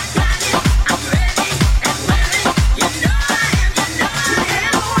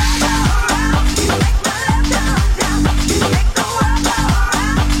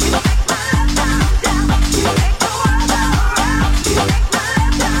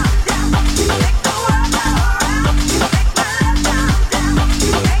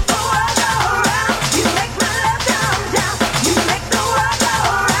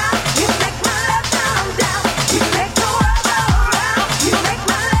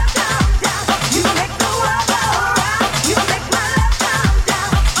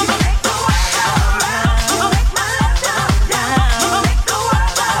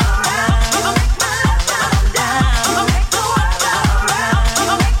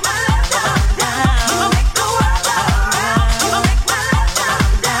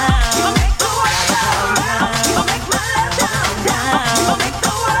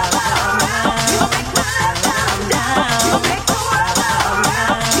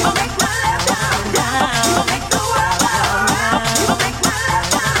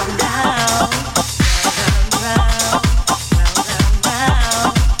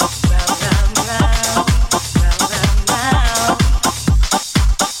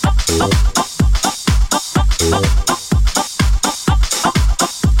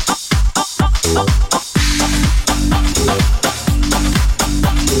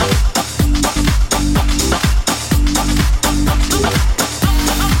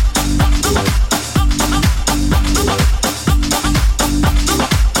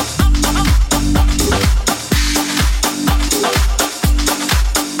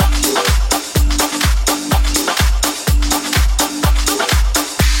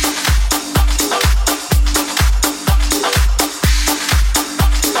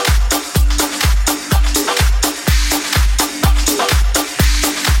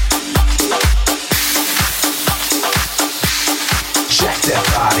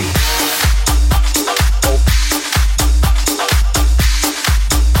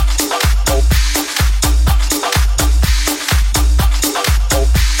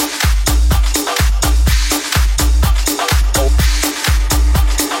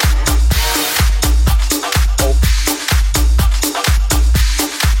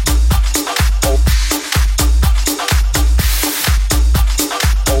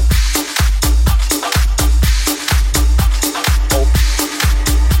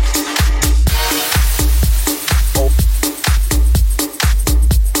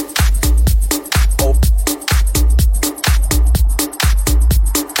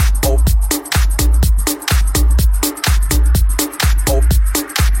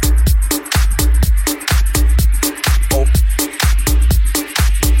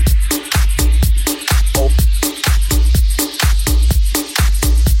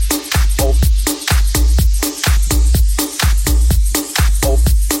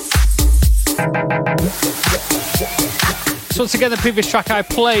 So once again, the previous track I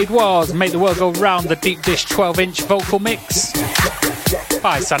played was Make the World Go Round, the Deep Dish 12-inch vocal mix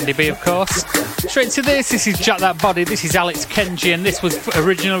by Sandy B, of course. Straight to this is Jack That Body, this is Alex Kenji, and this was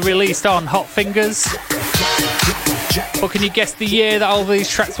originally released on Hot Fingers. But can you guess the year that all these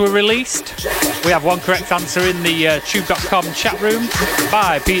tracks were released? We have one correct answer in the tube.com chat room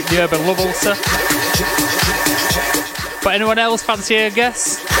by Pete the Urban Love Ulcer. But anyone else fancy a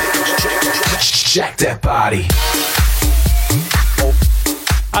guess? Jack that body.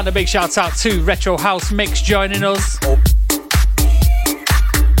 And a big shout out to Retro House Mix joining us.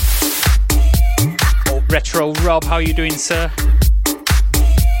 Retro Rob, how are you doing, sir?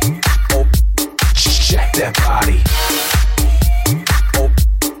 Jack that body.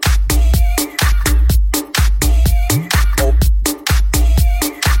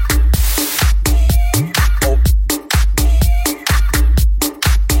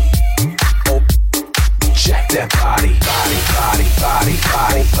 Jack that body, body, body, body,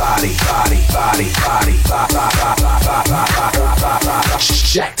 body, body, body, body, body.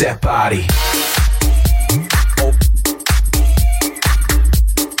 Jack that body.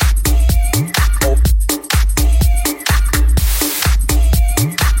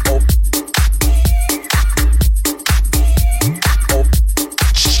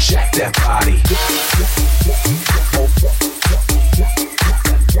 That body.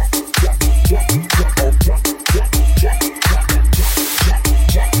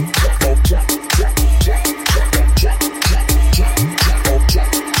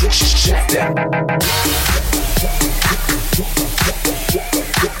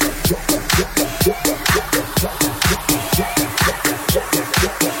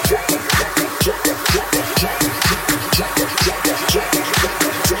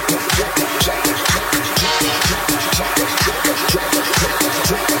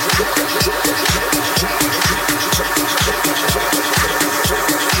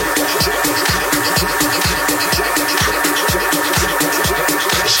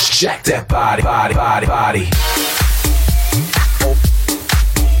 Jack that body, body, body, body.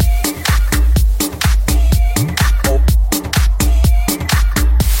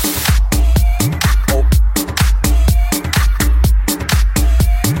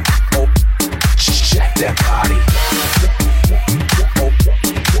 Jack that body.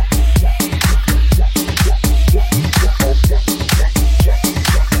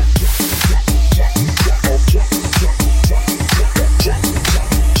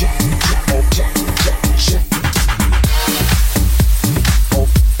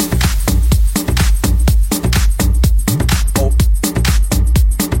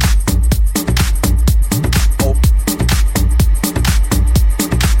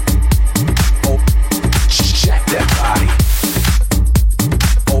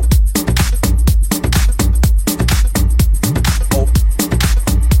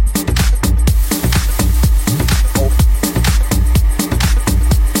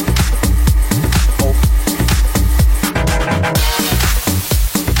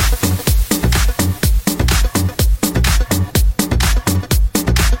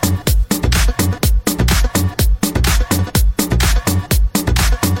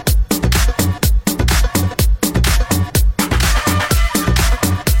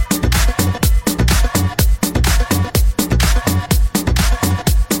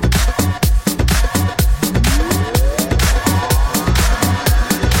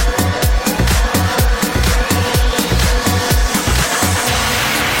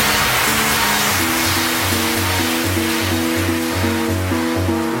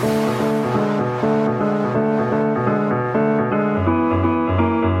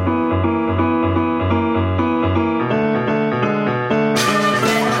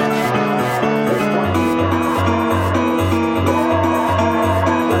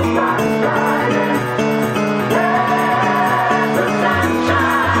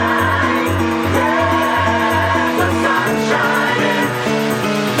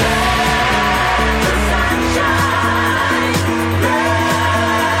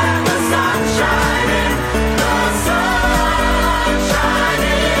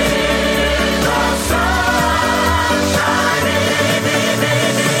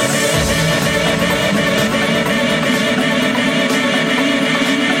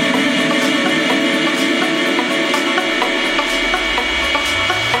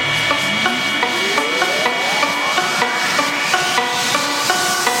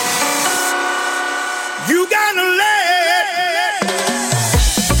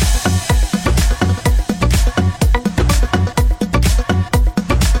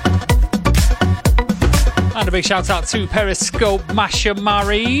 And a big shout out to Periscope Masha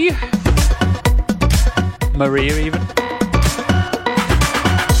Murray. Maria even.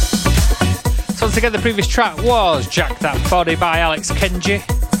 So once again, the previous track was Jack That Body by Alex Kenji.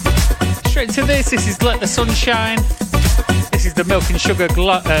 Straight to this is Let the Sun Shine. This is the Milk and Sugar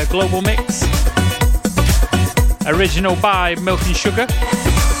Global Mix. Original by Milk and Sugar.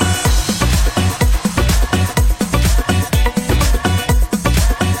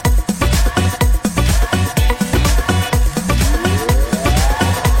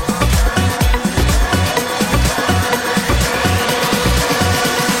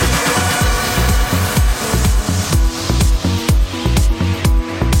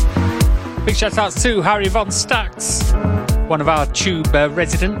 Big shout out to Harry Von Stacks, one of our Tube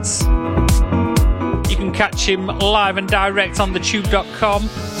residents. You can catch him live and direct on thetube.com.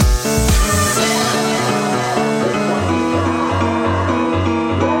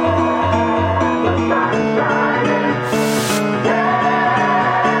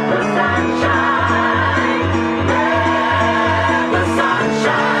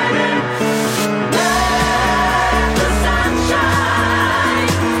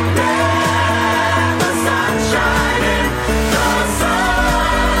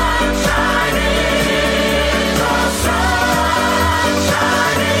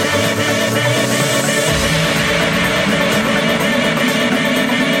 Shining.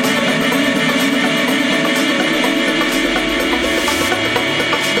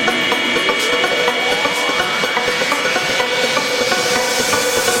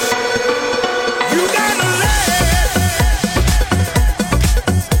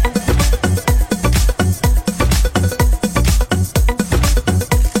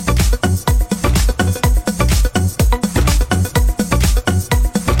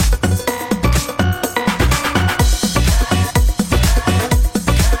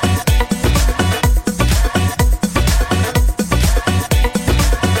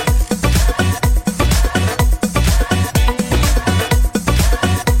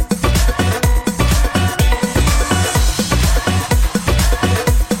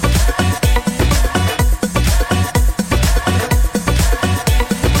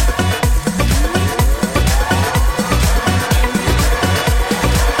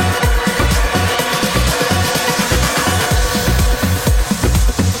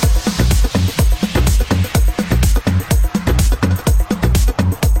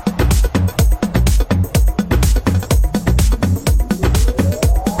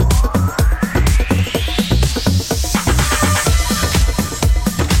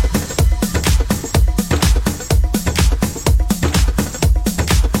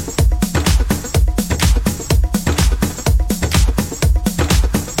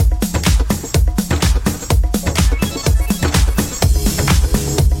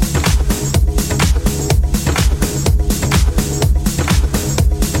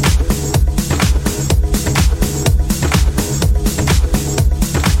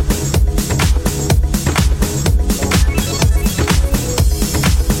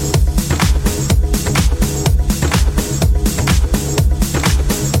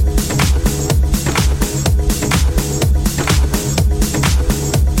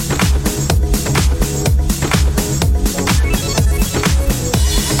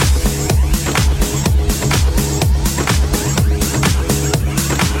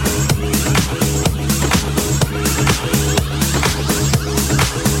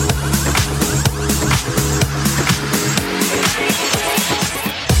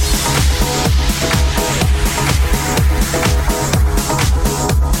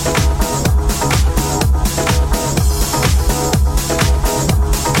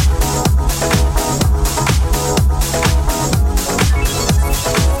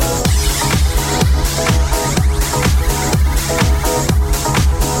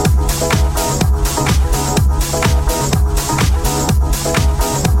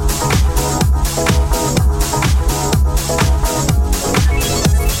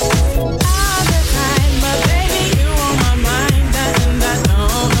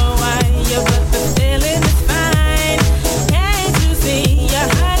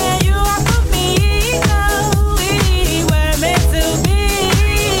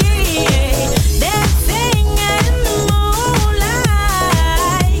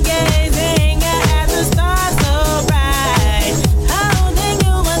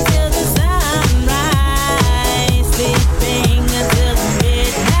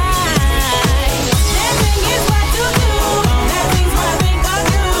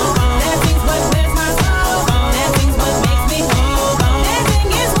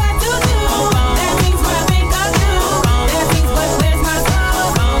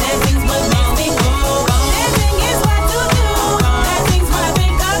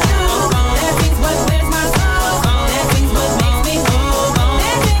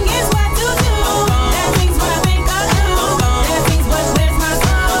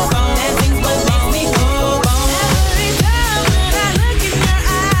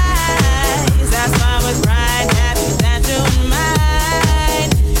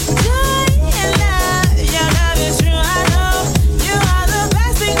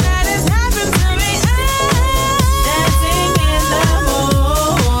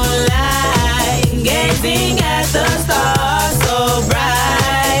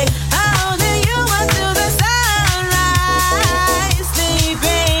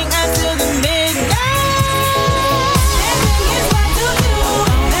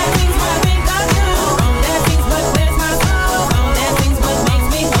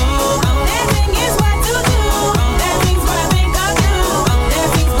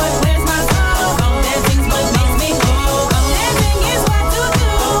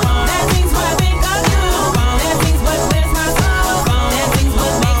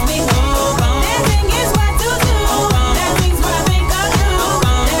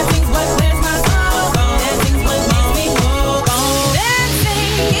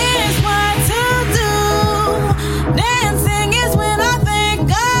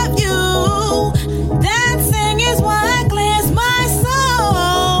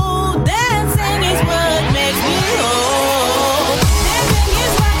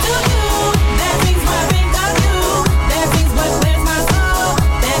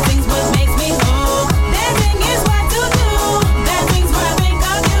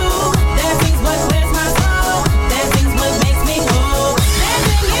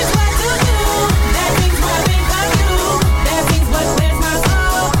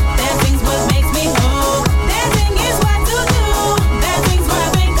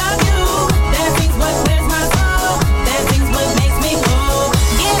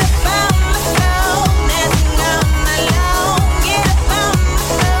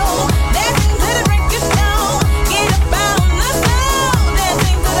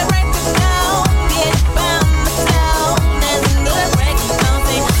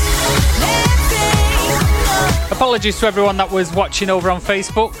 Apologies to everyone that was watching over on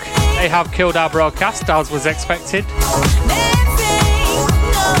Facebook. They have killed our broadcast, as was expected.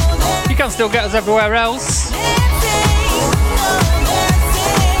 You can still get us everywhere else.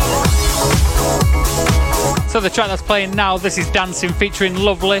 So the track that's playing now, this is Dancing featuring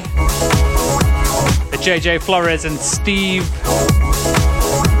Lovely. The JJ Flores and Steve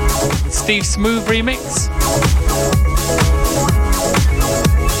Smooth remix.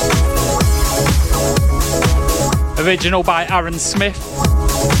 Original by Aaron Smith.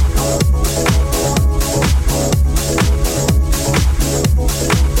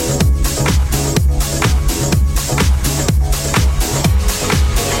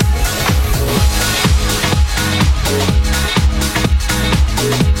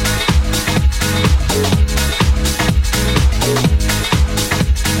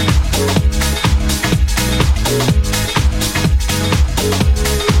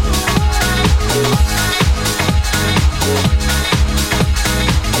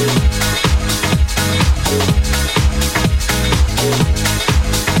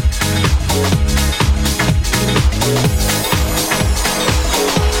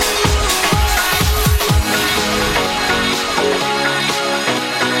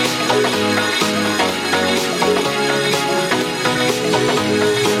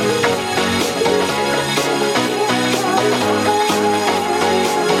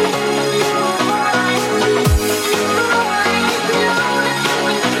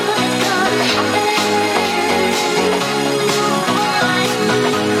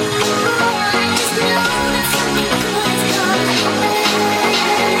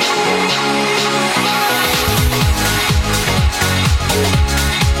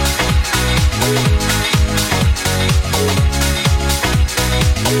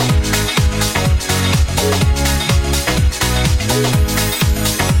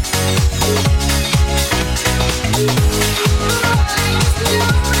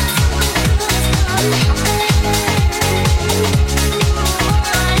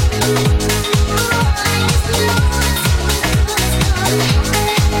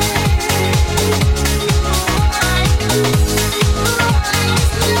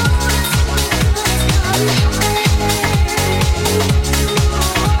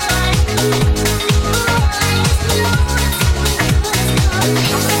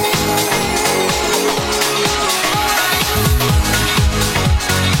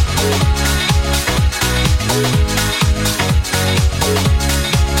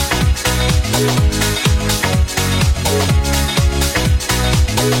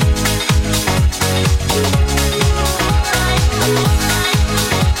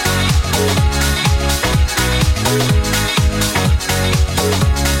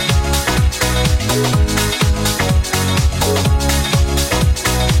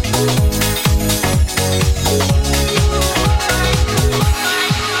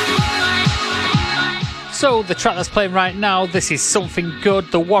 So the track that's playing right now, this is Something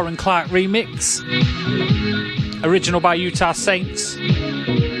Good, the Warren Clark remix. Original by Utah Saints.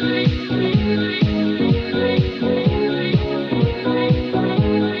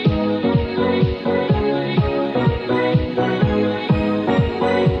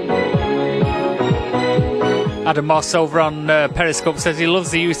 Adam Moss over on Periscope says he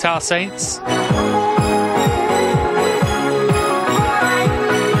loves the Utah Saints.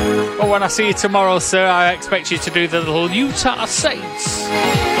 But when I see you tomorrow, sir, I expect you to do the little Utah Saints.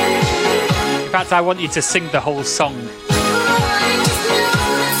 In fact, I want you to sing the whole song.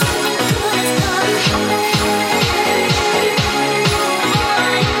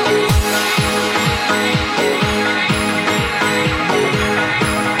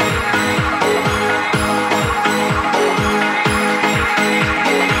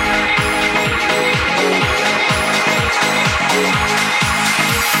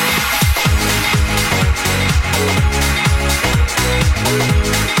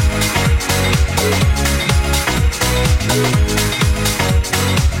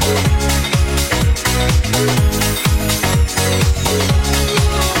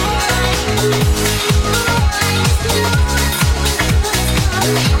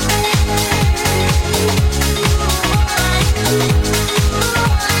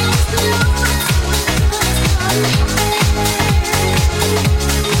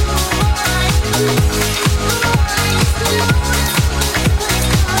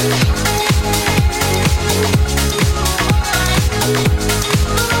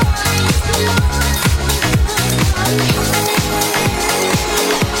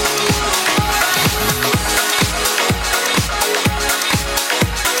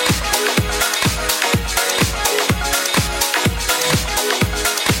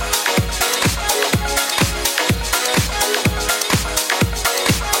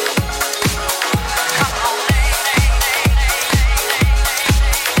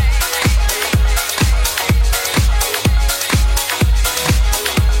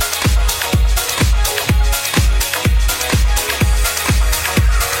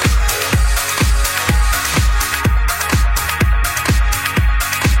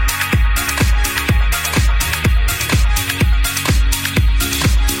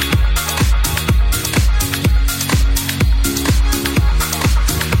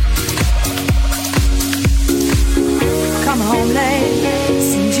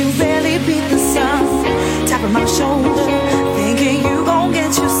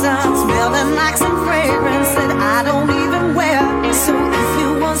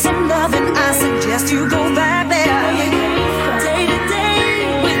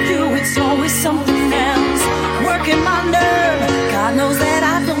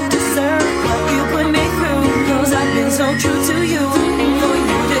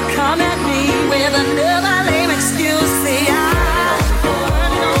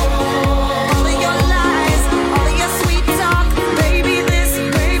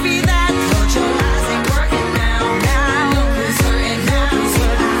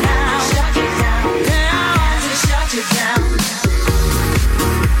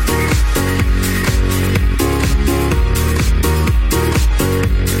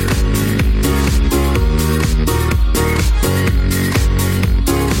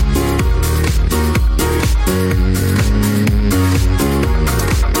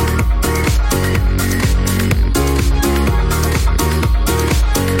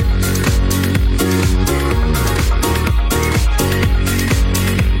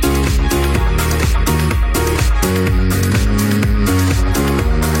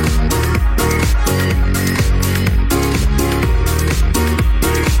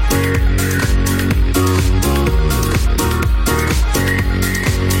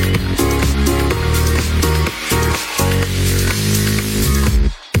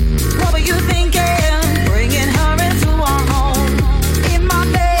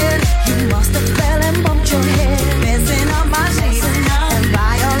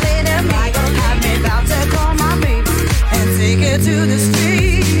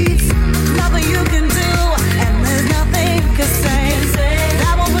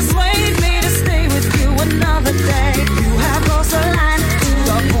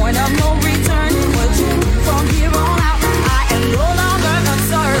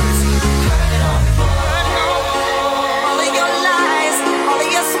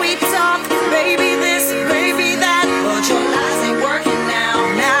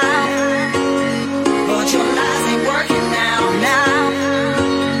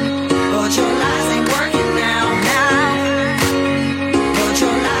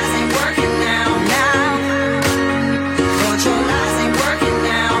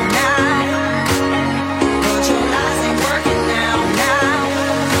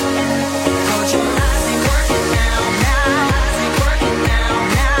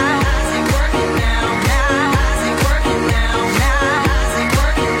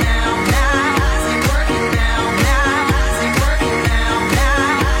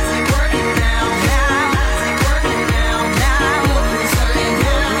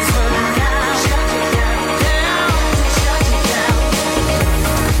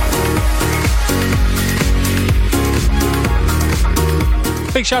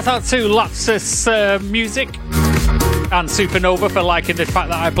 Big shout out to Lapsus Music and Supernova for liking the fact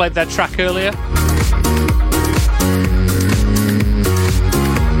that I played their track earlier.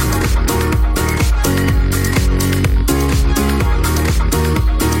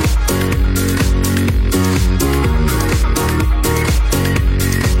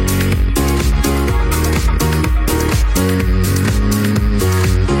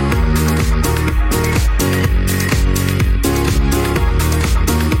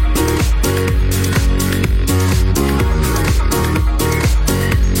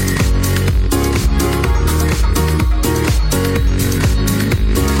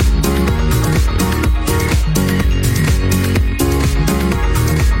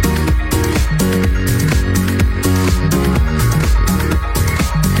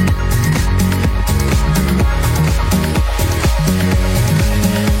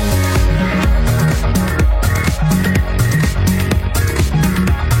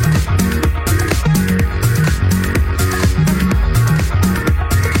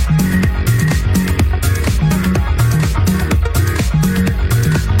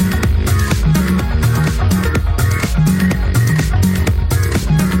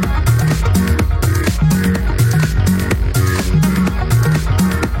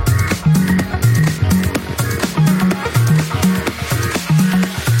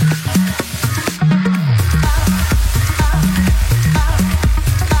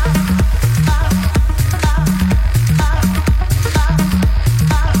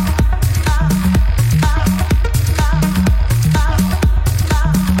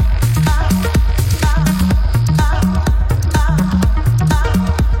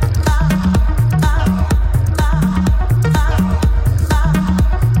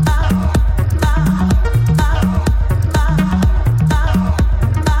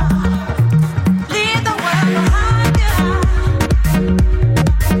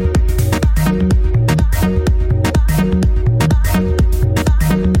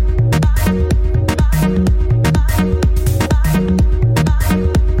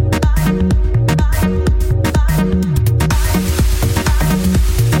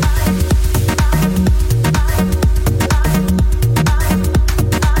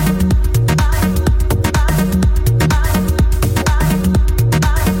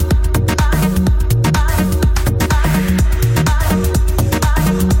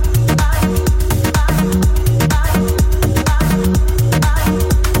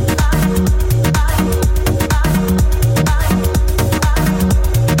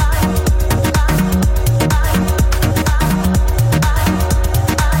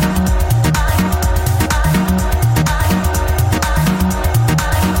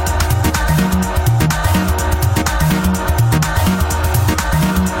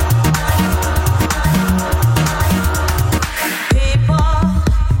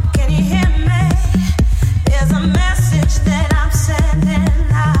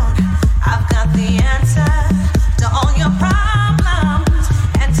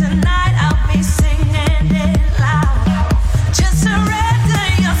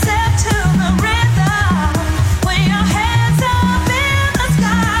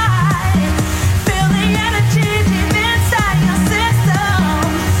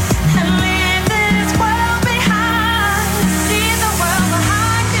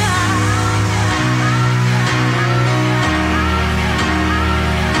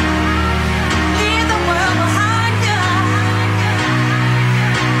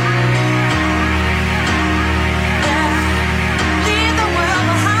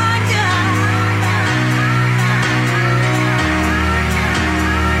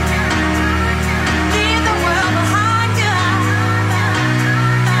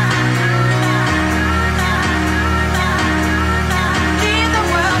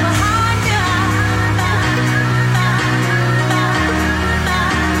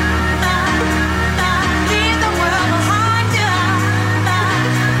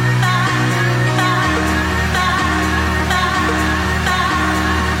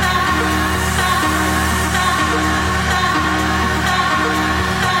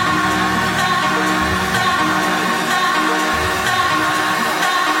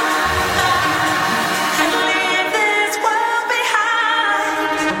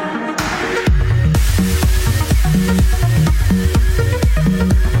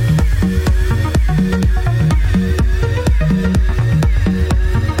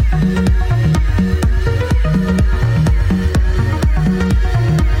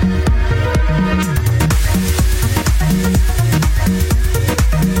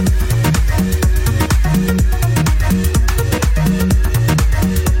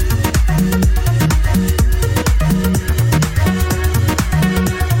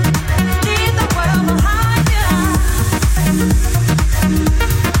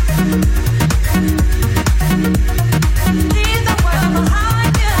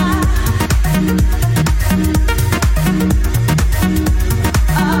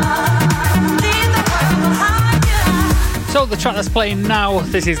 playing now.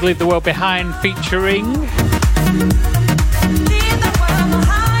 This is Leave the World Behind featuring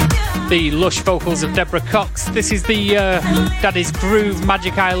the lush vocals of Deborah Cox. This is the Daddy's Groove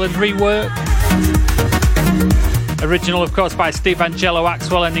Magic Island rework. Original, of course, by Steve Angelo,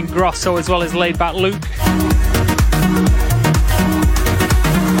 Axwell and Ingrosso, as well as Laidback Luke.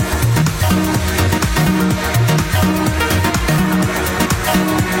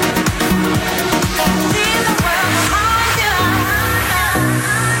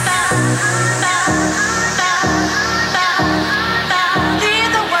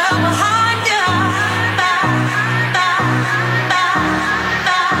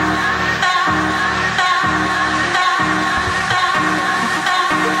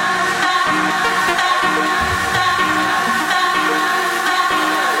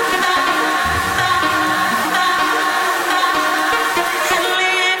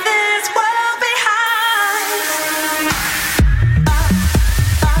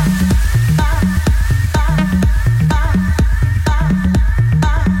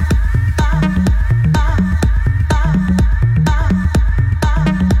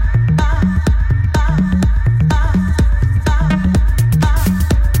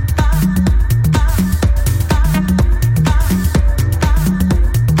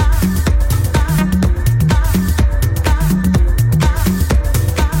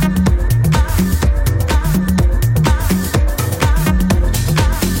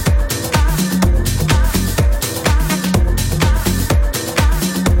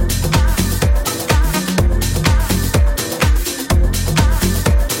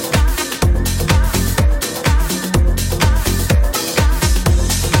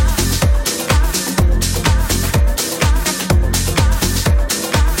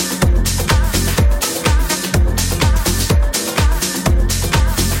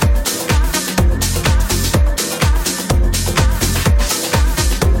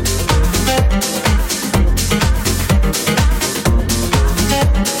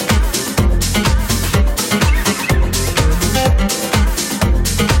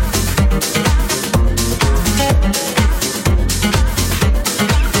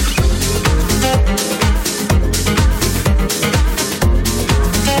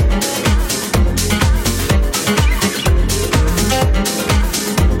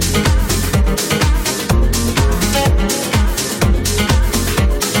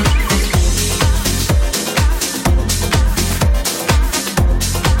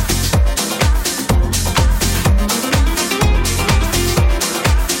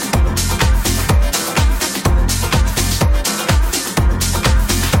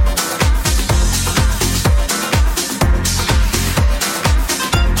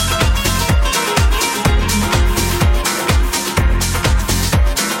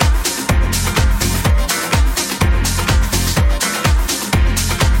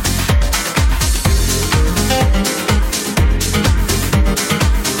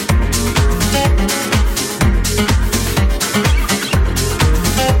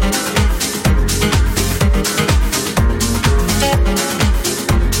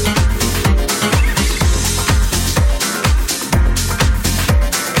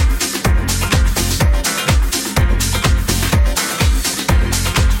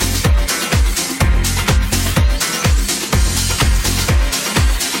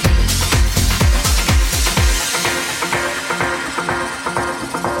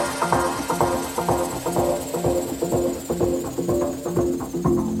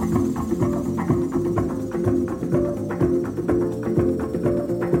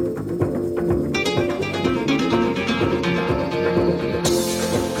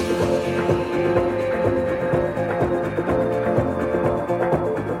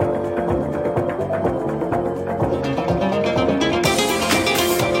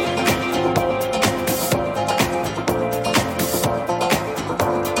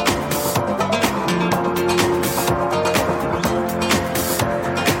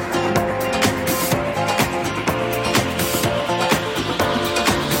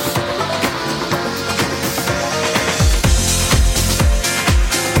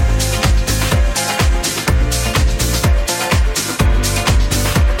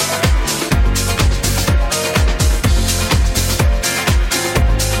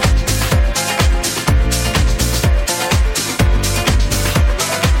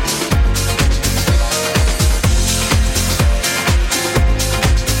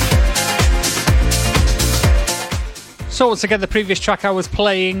 So once again, the previous track I was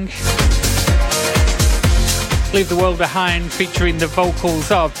playing, Leave the World Behind, featuring the vocals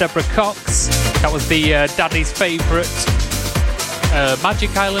of Deborah Cox. That was the Daddy's Favourite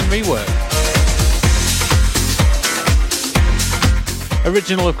Magic Island rework.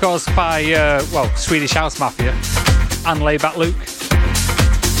 Original, of course, by, Swedish House Mafia and Layback Luke.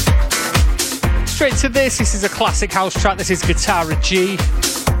 Straight to this. This is a classic house track. This is Guitarra G.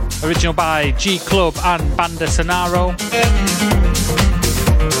 Original by G Club and Banda Sonora.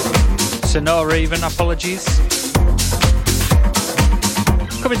 Sonora even, apologies.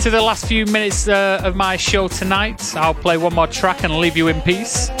 Coming to the last few minutes of my show tonight. I'll play one more track and leave you in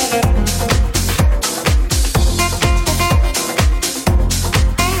peace.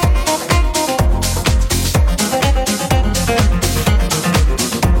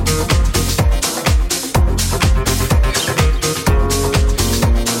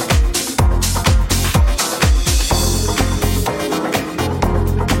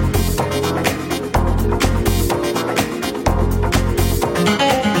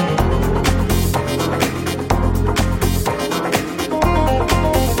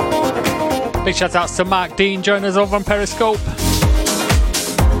 Big shout outs to Mark Dean, join us over on Periscope.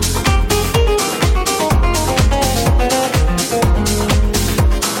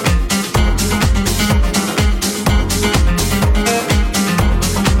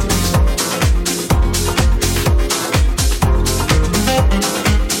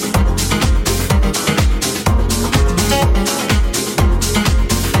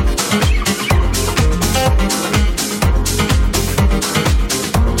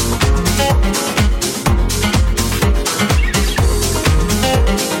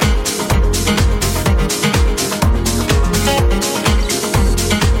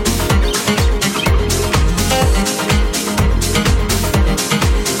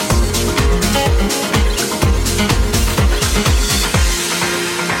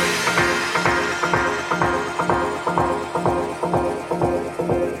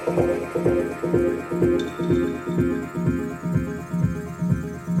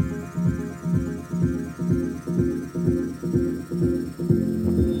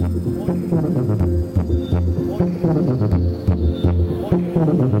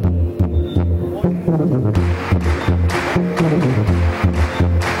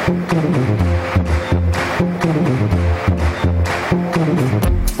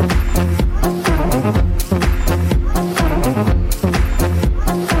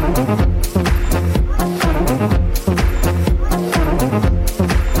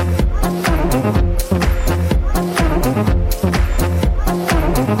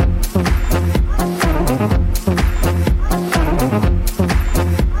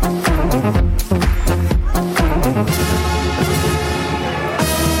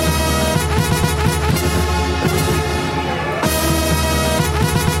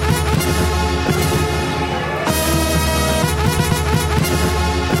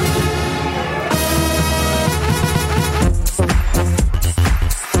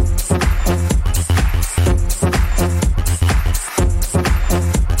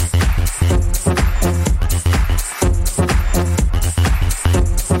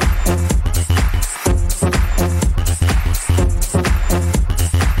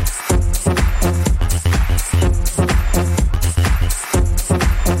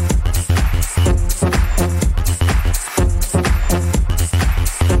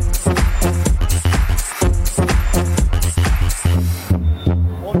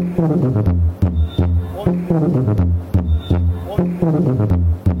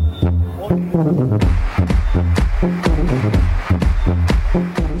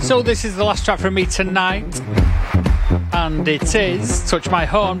 So this is the last track from me tonight, and it is Touch My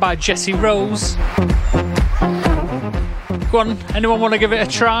Horn by Jesse Rose. Go on, anyone want to give it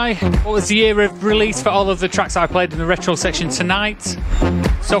a try? What was the year of release for all of the tracks I played in the retro section tonight?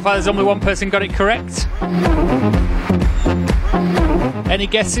 So far there's only one person got it correct. Any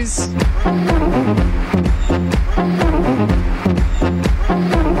guesses?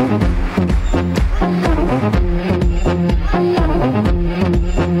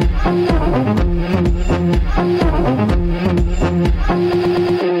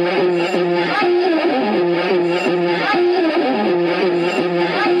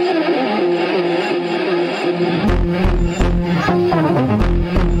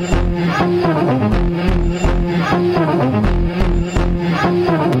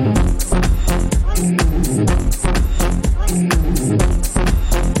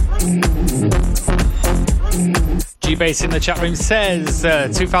 Bass in the chat room says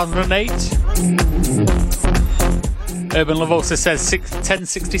 2008. Urban Lavosa says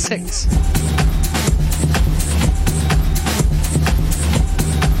 1066.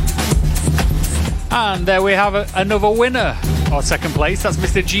 And there we have another winner, or second place. That's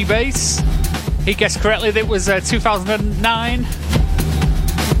Mr. G Bass. He guessed correctly that it was 2009.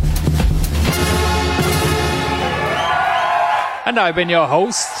 And I've been your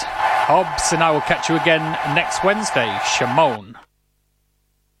host, Hobbs, and I will catch you again next Wednesday. Shimon.